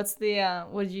out. What's the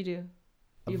what did you do?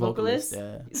 A You vocalist?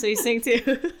 Yeah. So you sing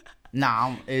too?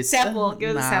 Nah, it's Sample.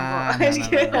 Give us a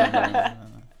sample. Nah.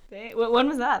 Dang. When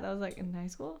was that? That was like in high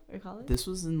school or college? This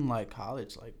was in like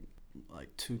college, like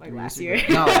 2, Like 3 last years year?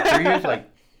 ago. No, like 3 years,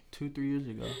 like 2-3 years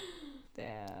ago.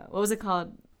 Damn. What was it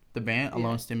called? The band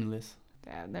Alone Stimulus.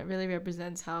 Damn, that really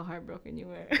represents how heartbroken you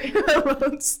were.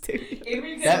 Alone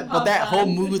Stimulus. But that whole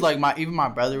mood, like even my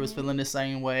brother was feeling the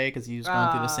same way because he was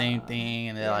going through the same thing,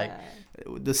 and they're like,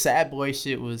 the sad boy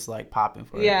shit was like popping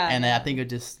for it. And I think it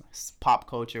just pop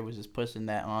culture was just pushing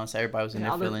that on, so everybody was in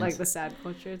their feelings. Like the sad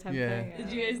culture type thing. Yeah.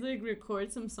 Did you guys like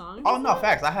record some songs? Oh no,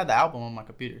 facts! I had the album on my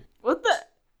computer. What the?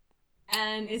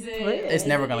 And is it? It's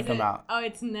never gonna come out. Oh,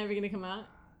 it's never gonna come out.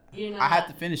 You're not. I have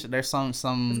to finish it. There's some It's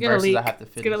gonna verses leak. I have to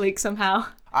finish. It's gonna leak somehow.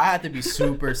 I had to be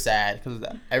super sad because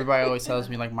everybody always tells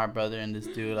me like my brother and this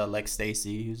dude Lex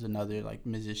Stacy, who's another like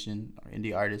musician or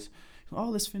indie artist. Oh,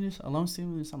 let's finish Alone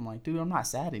Stimulus. I'm like, dude, I'm not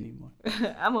sad anymore.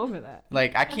 I'm over that.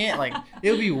 Like I can't like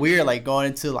it would be weird like going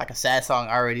into like a sad song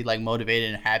already like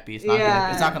motivated and happy. It's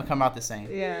not gonna come out the same.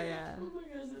 Yeah. Oh my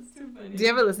gosh, that's too funny. Do you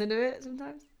ever listen to it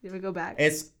sometimes? Do you ever go back?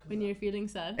 It's When you're feeling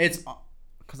sad. It's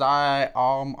because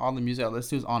all the music I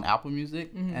listen to is on Apple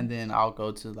Music, and then I'll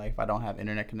go to like if I don't have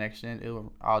internet connection,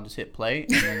 I'll just hit play,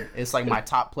 and then it's like my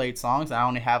top played songs. I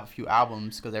only have a few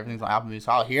albums because everything's on Apple Music.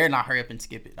 So I'll hear it and I'll hurry up and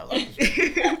skip it. I was like,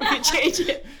 You change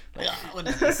it. like, what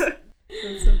is this?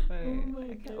 That's so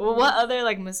funny. Well, what other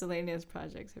like miscellaneous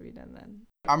projects have you done then?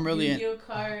 I'm really in. Video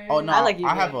card. Oh no, I like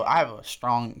I have a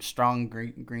strong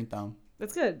green thumb.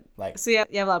 That's good. Like So you have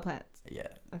a lot of plants. yeah,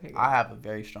 Okay. Good. I have a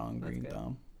very strong That's green good.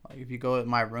 thumb. Like if you go in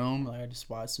my room, like I just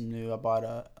bought some new. I bought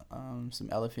some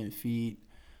elephant feet,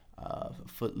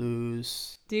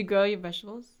 Footloose. Do you grow your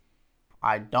vegetables?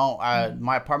 I don't.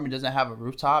 My apartment doesn't have a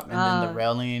rooftop, and then the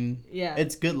railing. Yeah.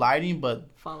 It's good lighting, but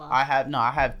Fall off. I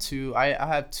have two. I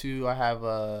have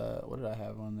what did I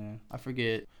have on there? I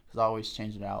forget because I always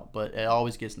change it out, but it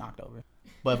always gets knocked over.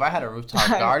 But if I had a rooftop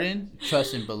garden,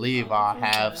 trust and believe I'll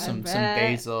have some bet.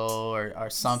 basil or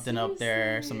something up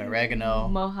there, some oregano.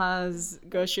 Moja's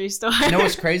grocery store. You know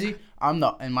what's crazy?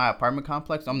 In my apartment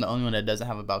complex, I'm the only one that doesn't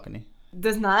have a balcony.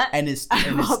 Does not. And it's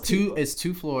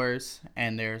two floors,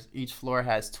 and each floor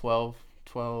has 12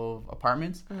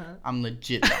 apartments. I'm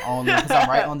legit the only, because I'm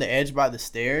right on the edge by the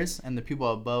stairs, and the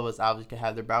people above us obviously could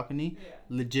have their balcony.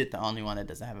 Legit the only one that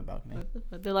doesn't have a balcony.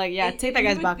 They're like, yeah, take that You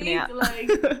guy's would balcony think, out.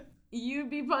 like, you'd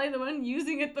be probably the one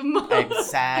using it the most.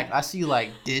 Exact. I see like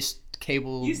dish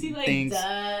cable You see like things.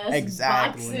 dust,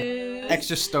 Exactly. boxes.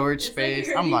 Extra storage It's like space.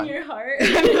 I'm hurting like, your heart.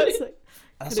 It's like,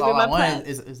 that's could've all been I my want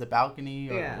plants. is a balcony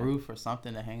or Yeah. a roof or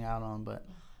something to hang out on. But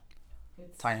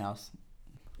tiny house,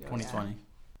 2020.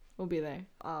 we'll be there.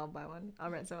 I'll buy one. I'll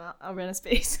rent some out. I'll rent a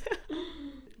space.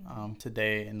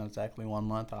 Today, in exactly 1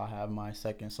 month, I'll have my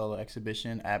second solo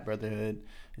exhibition at Brotherhood.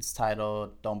 It's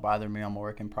titled "Don't Bother Me, I'm a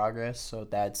Work in Progress." So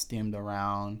that's themed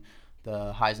around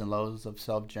the highs and lows of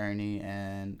self journey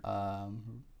and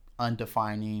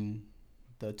undefining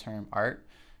the term art,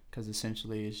 because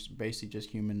essentially it's basically just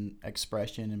human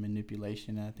expression and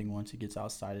manipulation. And I think once it gets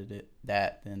outside of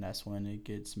that, then that's when it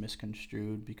gets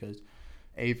misconstrued, because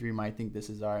Avery might think this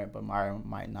is art, but Myra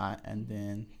might not, and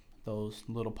then those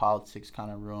little politics kind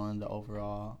of ruin the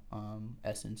overall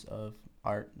essence of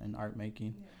art and art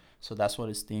making. Yeah. So that's what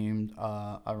it's themed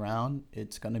around.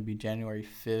 It's going to be January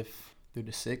 5th through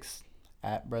the 6th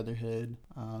at Brotherhood.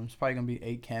 It's probably going to be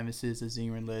 8 canvases, a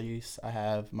zine release. I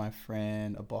have my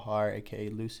friend Bahar, aka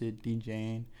Lucid,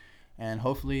 DJing. And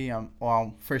hopefully,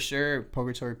 for sure,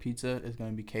 Purgatory Pizza is going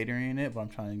to be catering it, but I'm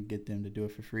trying to get them to do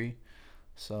it for free.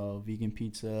 So vegan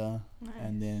pizza, nice.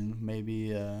 And then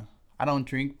maybe I don't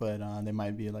drink, but there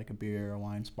might be like a beer or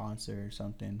wine sponsor or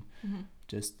something,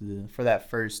 just for that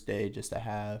first day, just to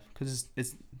have, because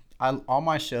all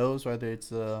my shows, whether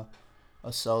it's a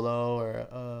solo or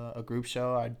a group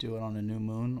show, I do it on a new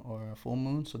moon or a full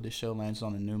moon. So this show lands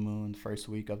on a new moon, first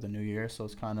week of the new year. So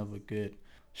it's kind of a good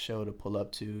show to pull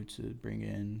up to bring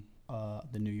in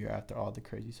the new year after all the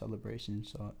crazy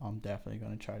celebrations. So I'm definitely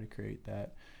going to try to create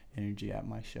that energy at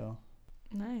my show.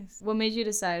 Nice. What made you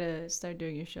decide to start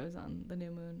doing your shows on the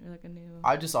new moon, or like a new?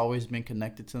 I've just always been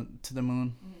connected to the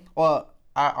moon. Well,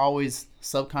 I always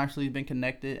subconsciously been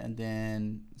connected, and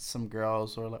then some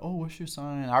girls were like, "Oh, what's your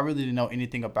sign?" I really didn't know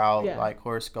anything about like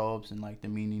horoscopes and like the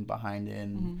meaning behind it,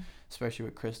 and especially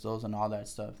with crystals and all that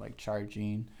stuff, like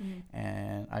charging.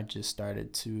 And I just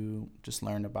started to just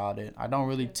learn about it. I don't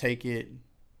really take it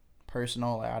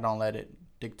personal. Like, I don't let it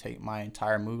dictate my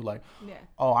entire mood. Like,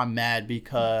 oh, I'm mad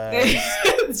because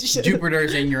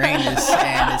Jupiter's in Uranus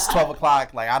and it's 12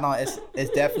 o'clock. Like, I don't.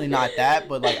 It's definitely not that.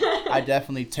 But like, I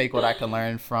definitely take what I can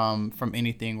learn from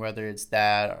anything, whether it's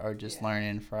that or just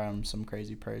learning from some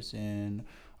crazy person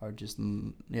or just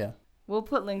We'll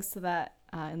put links to that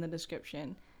in the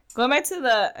description. Going back to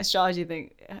the astrology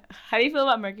thing, how do you feel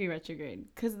about Mercury retrograde?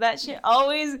 Because that shit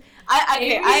always... Listen,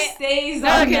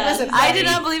 I did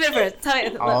not believe it first. Tell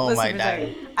me, listen my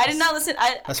God. I did not listen.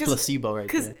 That's placebo right there.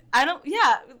 Because I don't...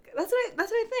 Yeah, that's what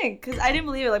I think. Because I didn't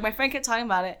believe it. Like, my friend kept talking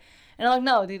about it. And I'm like,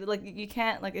 no, dude, like, you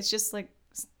can't... Like, it's just, like...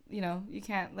 you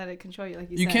can't let it control you,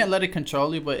 like you said. Can't let it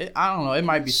control you, but I don't know. It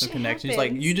might be some connections.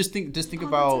 Happens. Like, you just think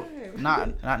about...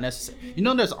 Not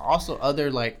necessarily... There's also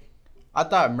other, like... I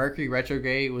thought Mercury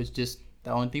retrograde was just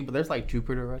the only thing, but there's like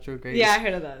Jupiter retrograde. Yeah, I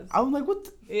heard of those. I was like, what?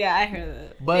 Yeah, I heard of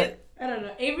that. But I don't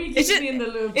know. Avery keeps me in the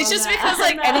loop. It's just because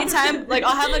like anytime, like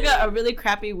I'll have like a really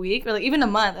crappy week or like even a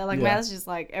month, and like man, it's just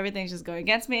like everything's just going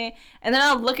against me, and then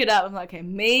I'll look it up. I'm like, okay,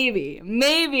 maybe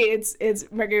it's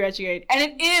Mercury retrograde, and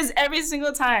it is every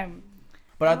single time.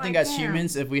 But I think as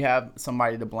humans, if we have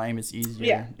somebody to blame, it's easier.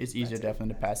 Yeah, it's easier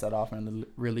definitely to pass that off and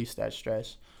release that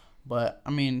stress. But,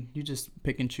 you just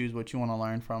pick and choose what you want to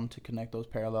learn from to connect those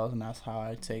parallels, and that's how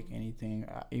I take anything,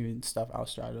 even stuff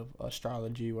outside of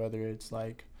astrology, whether it's,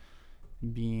 like,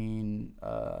 being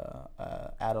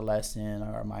adolescent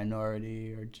or a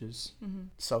minority or just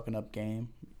soaking up game.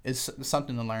 It's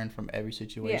something to learn from every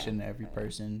situation, every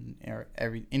person, or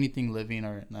anything living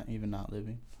or not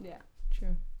living. Yeah,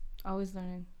 true. Always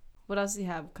learning. What else do you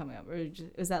have coming up? Or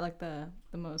is that like the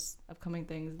most upcoming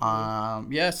things?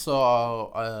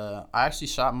 So I actually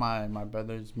shot my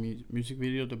brother's music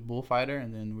video, The Bullfighter,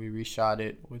 and then we reshot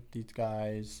it with these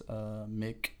guys,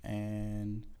 Mick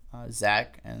and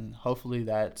Zach, and hopefully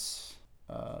that's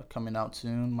coming out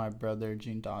soon. My brother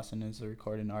Gene Dawson is a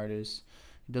recording artist.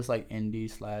 He does like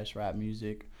indie/rap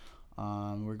music.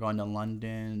 We're going to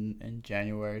London in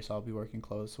January, so I'll be working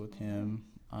close with him.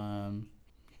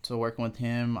 So working with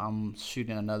him, I'm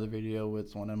shooting another video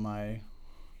with one of my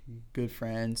good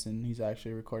friends, and he's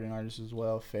actually a recording artist as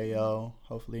well, Feo,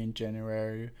 hopefully in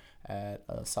January at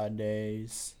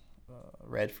Sade's,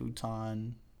 Red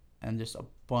Futon, and just a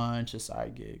bunch of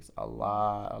side gigs, a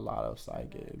lot of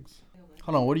side gigs.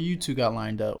 Hold on, what do you two got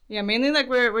lined up? Yeah, mainly like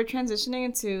we're transitioning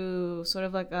into sort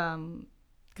of like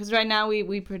because right now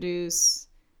we produce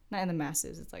not in the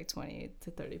masses, it's like 20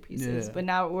 to 30 pieces, but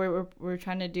now we're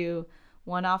trying to do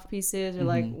one-off pieces or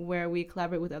like where we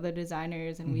collaborate with other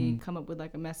designers and we come up with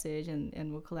like a message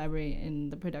and we'll collaborate in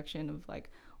the production of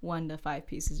like 1 to 5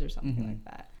 pieces or something like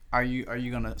that. Are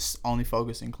you gonna only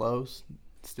focus in clothes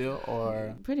still,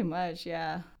 or pretty much?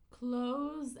 Yeah,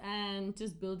 clothes and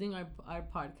just building our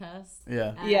podcast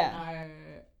and our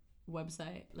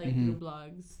website, like through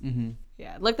blogs.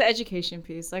 Yeah, like the education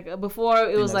piece, like before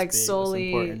it was like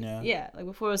solely like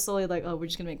before it was solely like, oh, we're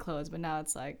just gonna make clothes, but now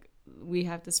it's like we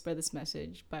have to spread this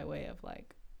message by way of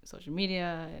like social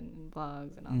media and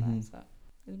blogs and all that. So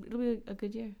it'll be a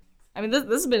good year. I mean, this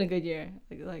has been a good year.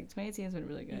 Like 2018 has been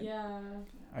really good. Yeah.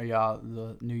 Are y'all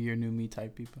the new year, new me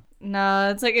type people? No,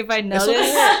 it's like if I It's notice.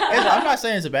 okay. I'm not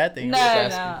saying it's a bad thing. No, I'm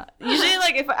just no. asking. Usually,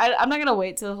 like if I'm not gonna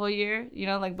wait till the whole year, you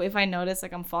know, like but if I notice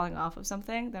like I'm falling off of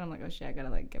something, then I'm like, oh shit, I gotta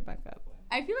like get back up.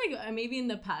 I feel like maybe in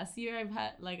the past year I've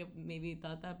had like maybe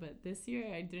thought that, but this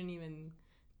year I didn't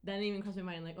even cross my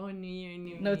mind. Like, oh, new year,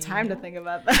 new me. No time to think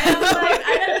about And I was that. like,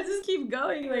 I gotta just keep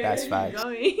going. Like, That's I gotta keep facts.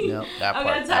 going. Yep, that I've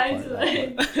part. got time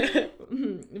That part.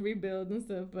 to like rebuild and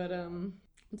stuff, but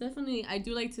definitely I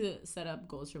do like to set up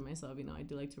goals for myself. You know, I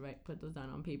do like to put those down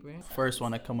on paper. First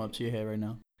one that come up to your head right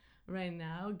now. Right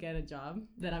now, get a job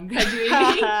that I'm graduating.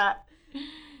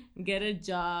 Get a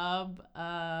job.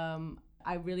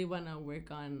 I really want to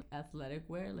work on athletic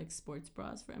wear, like sports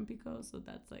bras for MPCO. So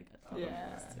that's like a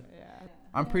yeah.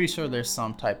 I'm pretty sure there's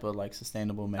some type of like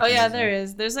sustainable Oh mechanism. yeah, there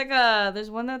is. There's like there's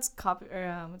one that's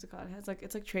what's it called? It's like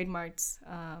trademarked.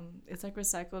 It's like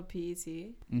recycled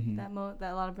PET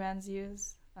that a lot of brands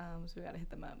use. So we gotta hit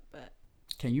them up. But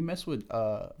can you mess with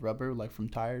rubber like from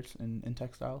tires in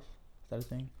textiles? Is that a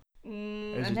thing?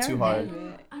 Or is it too hard?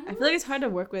 I feel like it's hard to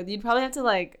work with. You'd probably have to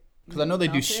like. Because I know they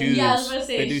do shoes. Yeah, I was gonna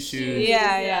say they do shoes. shoes.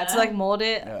 Yeah. To like mold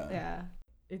it. Yeah. Yeah.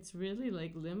 It's really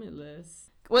like limitless.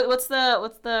 What's the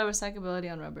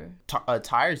recyclability on rubber?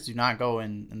 Tires do not go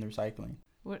in the recycling.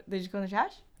 What, they just go in the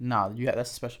trash? No,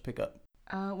 that's a special pickup.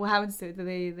 What happens to it? Do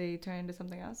they turn into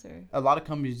something else or? A lot of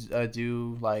companies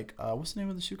do like what's the name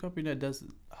of the shoe company that does it?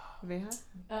 Veja?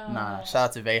 Nah, shout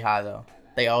out to Veja though.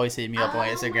 They always hit me up on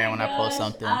Instagram when I post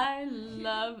something. I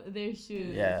love their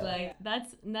shoes. Yeah. Like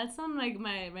that's on like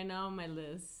right now on my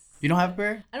list. You don't have a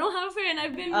pair? I don't have a pair, and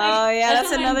I've been. Oh, Like, yeah,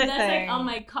 that's on another that's thing. like on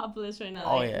my cop list right now.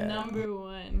 Oh, Like, yeah. number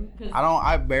one.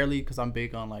 I barely, because I'm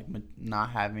big on like not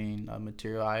having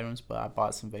material items, but I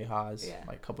bought some Vejas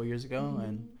like a couple years ago,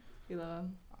 and You love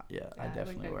them. yeah, I Yeah,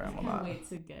 definitely like wear them I a can't lot. wait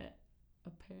to get a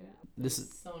pair. This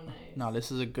It's is so nice. No,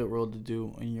 this is a good rule to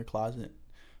do in your closet.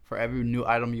 For every new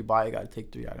item you buy, you gotta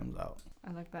take 3 items out.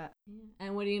 I like that. Yeah.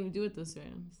 And what are you gonna do with those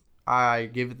items? I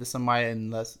give it to somebody in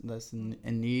less in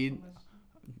need,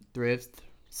 thrift,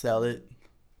 sell it.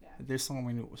 There's so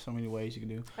many ways you can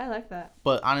do. I like that.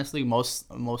 But honestly, most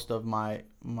of my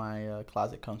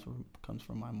closet comes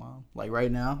from my mom. Like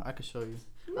right now, I could show you.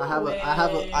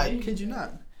 I kid you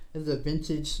not. It's a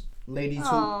vintage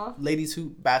ladies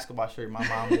hoop basketball shirt my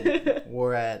mom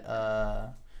wore at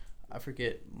I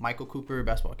forget, Michael Cooper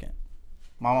basketball camp.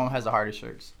 My mom has the hardest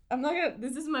shirts. I'm not gonna.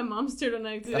 This is my mom's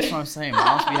turtleneck too. That's what I'm saying.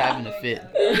 Moms be having a fit.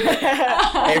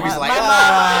 Everybody's like,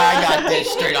 I got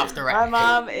this straight off the rack.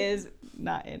 My mom is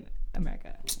not in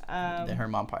America. Then her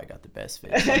mom probably got the best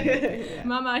fit.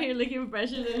 Mom out here looking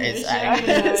fresher than her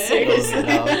Exactly. Seriously.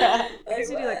 No. Let's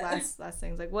do like last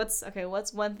things. Like what's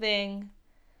one thing?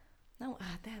 No,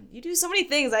 damn, you do so many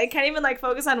things. I can't even like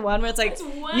focus on one where it's like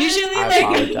usually I like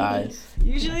apologize.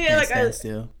 usually Can't like stand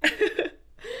still.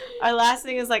 our last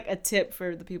thing is like a tip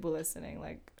for the people listening.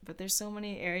 Like, but there's so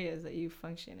many areas that you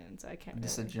function in, so I can't.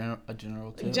 Just really. a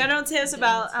general tip. General tips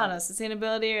about I don't know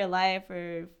sustainability or life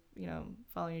or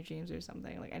following your dreams or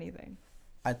something like anything.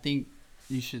 I think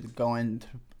you should go in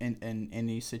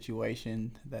any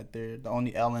situation that the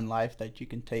only L in life that you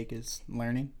can take is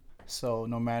learning. So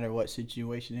no matter what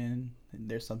situation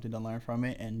there's something to learn from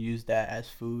it, and use that as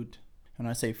food. When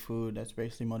I say food, that's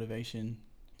basically motivation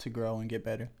to grow and get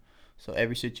better. So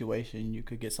every situation you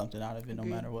could get something out of it, no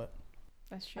matter what.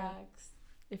 That's true. Facts.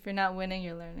 If you're not winning,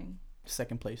 you're learning.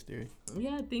 Second place theory.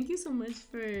 Yeah, thank you so much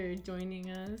for joining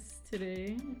us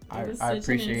today. I It was I such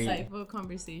appreciate an insightful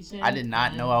conversation. I did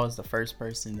not know I was the first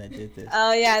person that did this.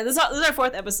 Oh yeah, this is our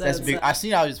 4th episode. That's big. so- I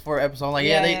seen I was 4 episodes. I'm like,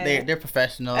 they're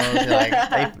professionals.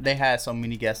 They had so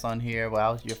many guests on here. Well,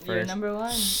 I was your You're first. number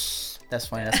one. That's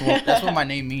funny. That's what my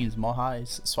name means. Moha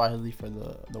is Swahili for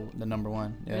the number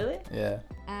one. Yeah. Really? Yeah.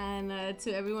 And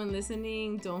to everyone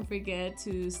listening, don't forget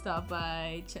to stop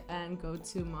by and go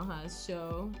to Moha's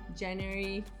show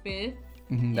January 5th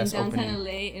That's in downtown opening.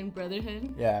 LA in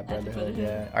Brotherhood. Yeah, At the Brotherhood.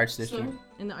 Yeah, Arts District. Store,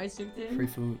 in the Arts District. Free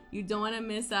food. You don't want to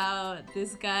miss out.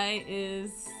 This guy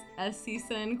is, as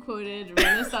Season quoted,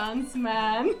 Renaissance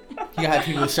man. You got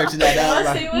people searching that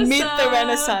out. Say Like, what's Meet the up,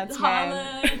 Renaissance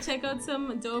holla, check out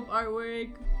some dope artwork.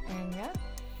 And yeah,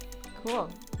 cool.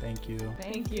 thank you.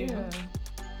 Thank you. you.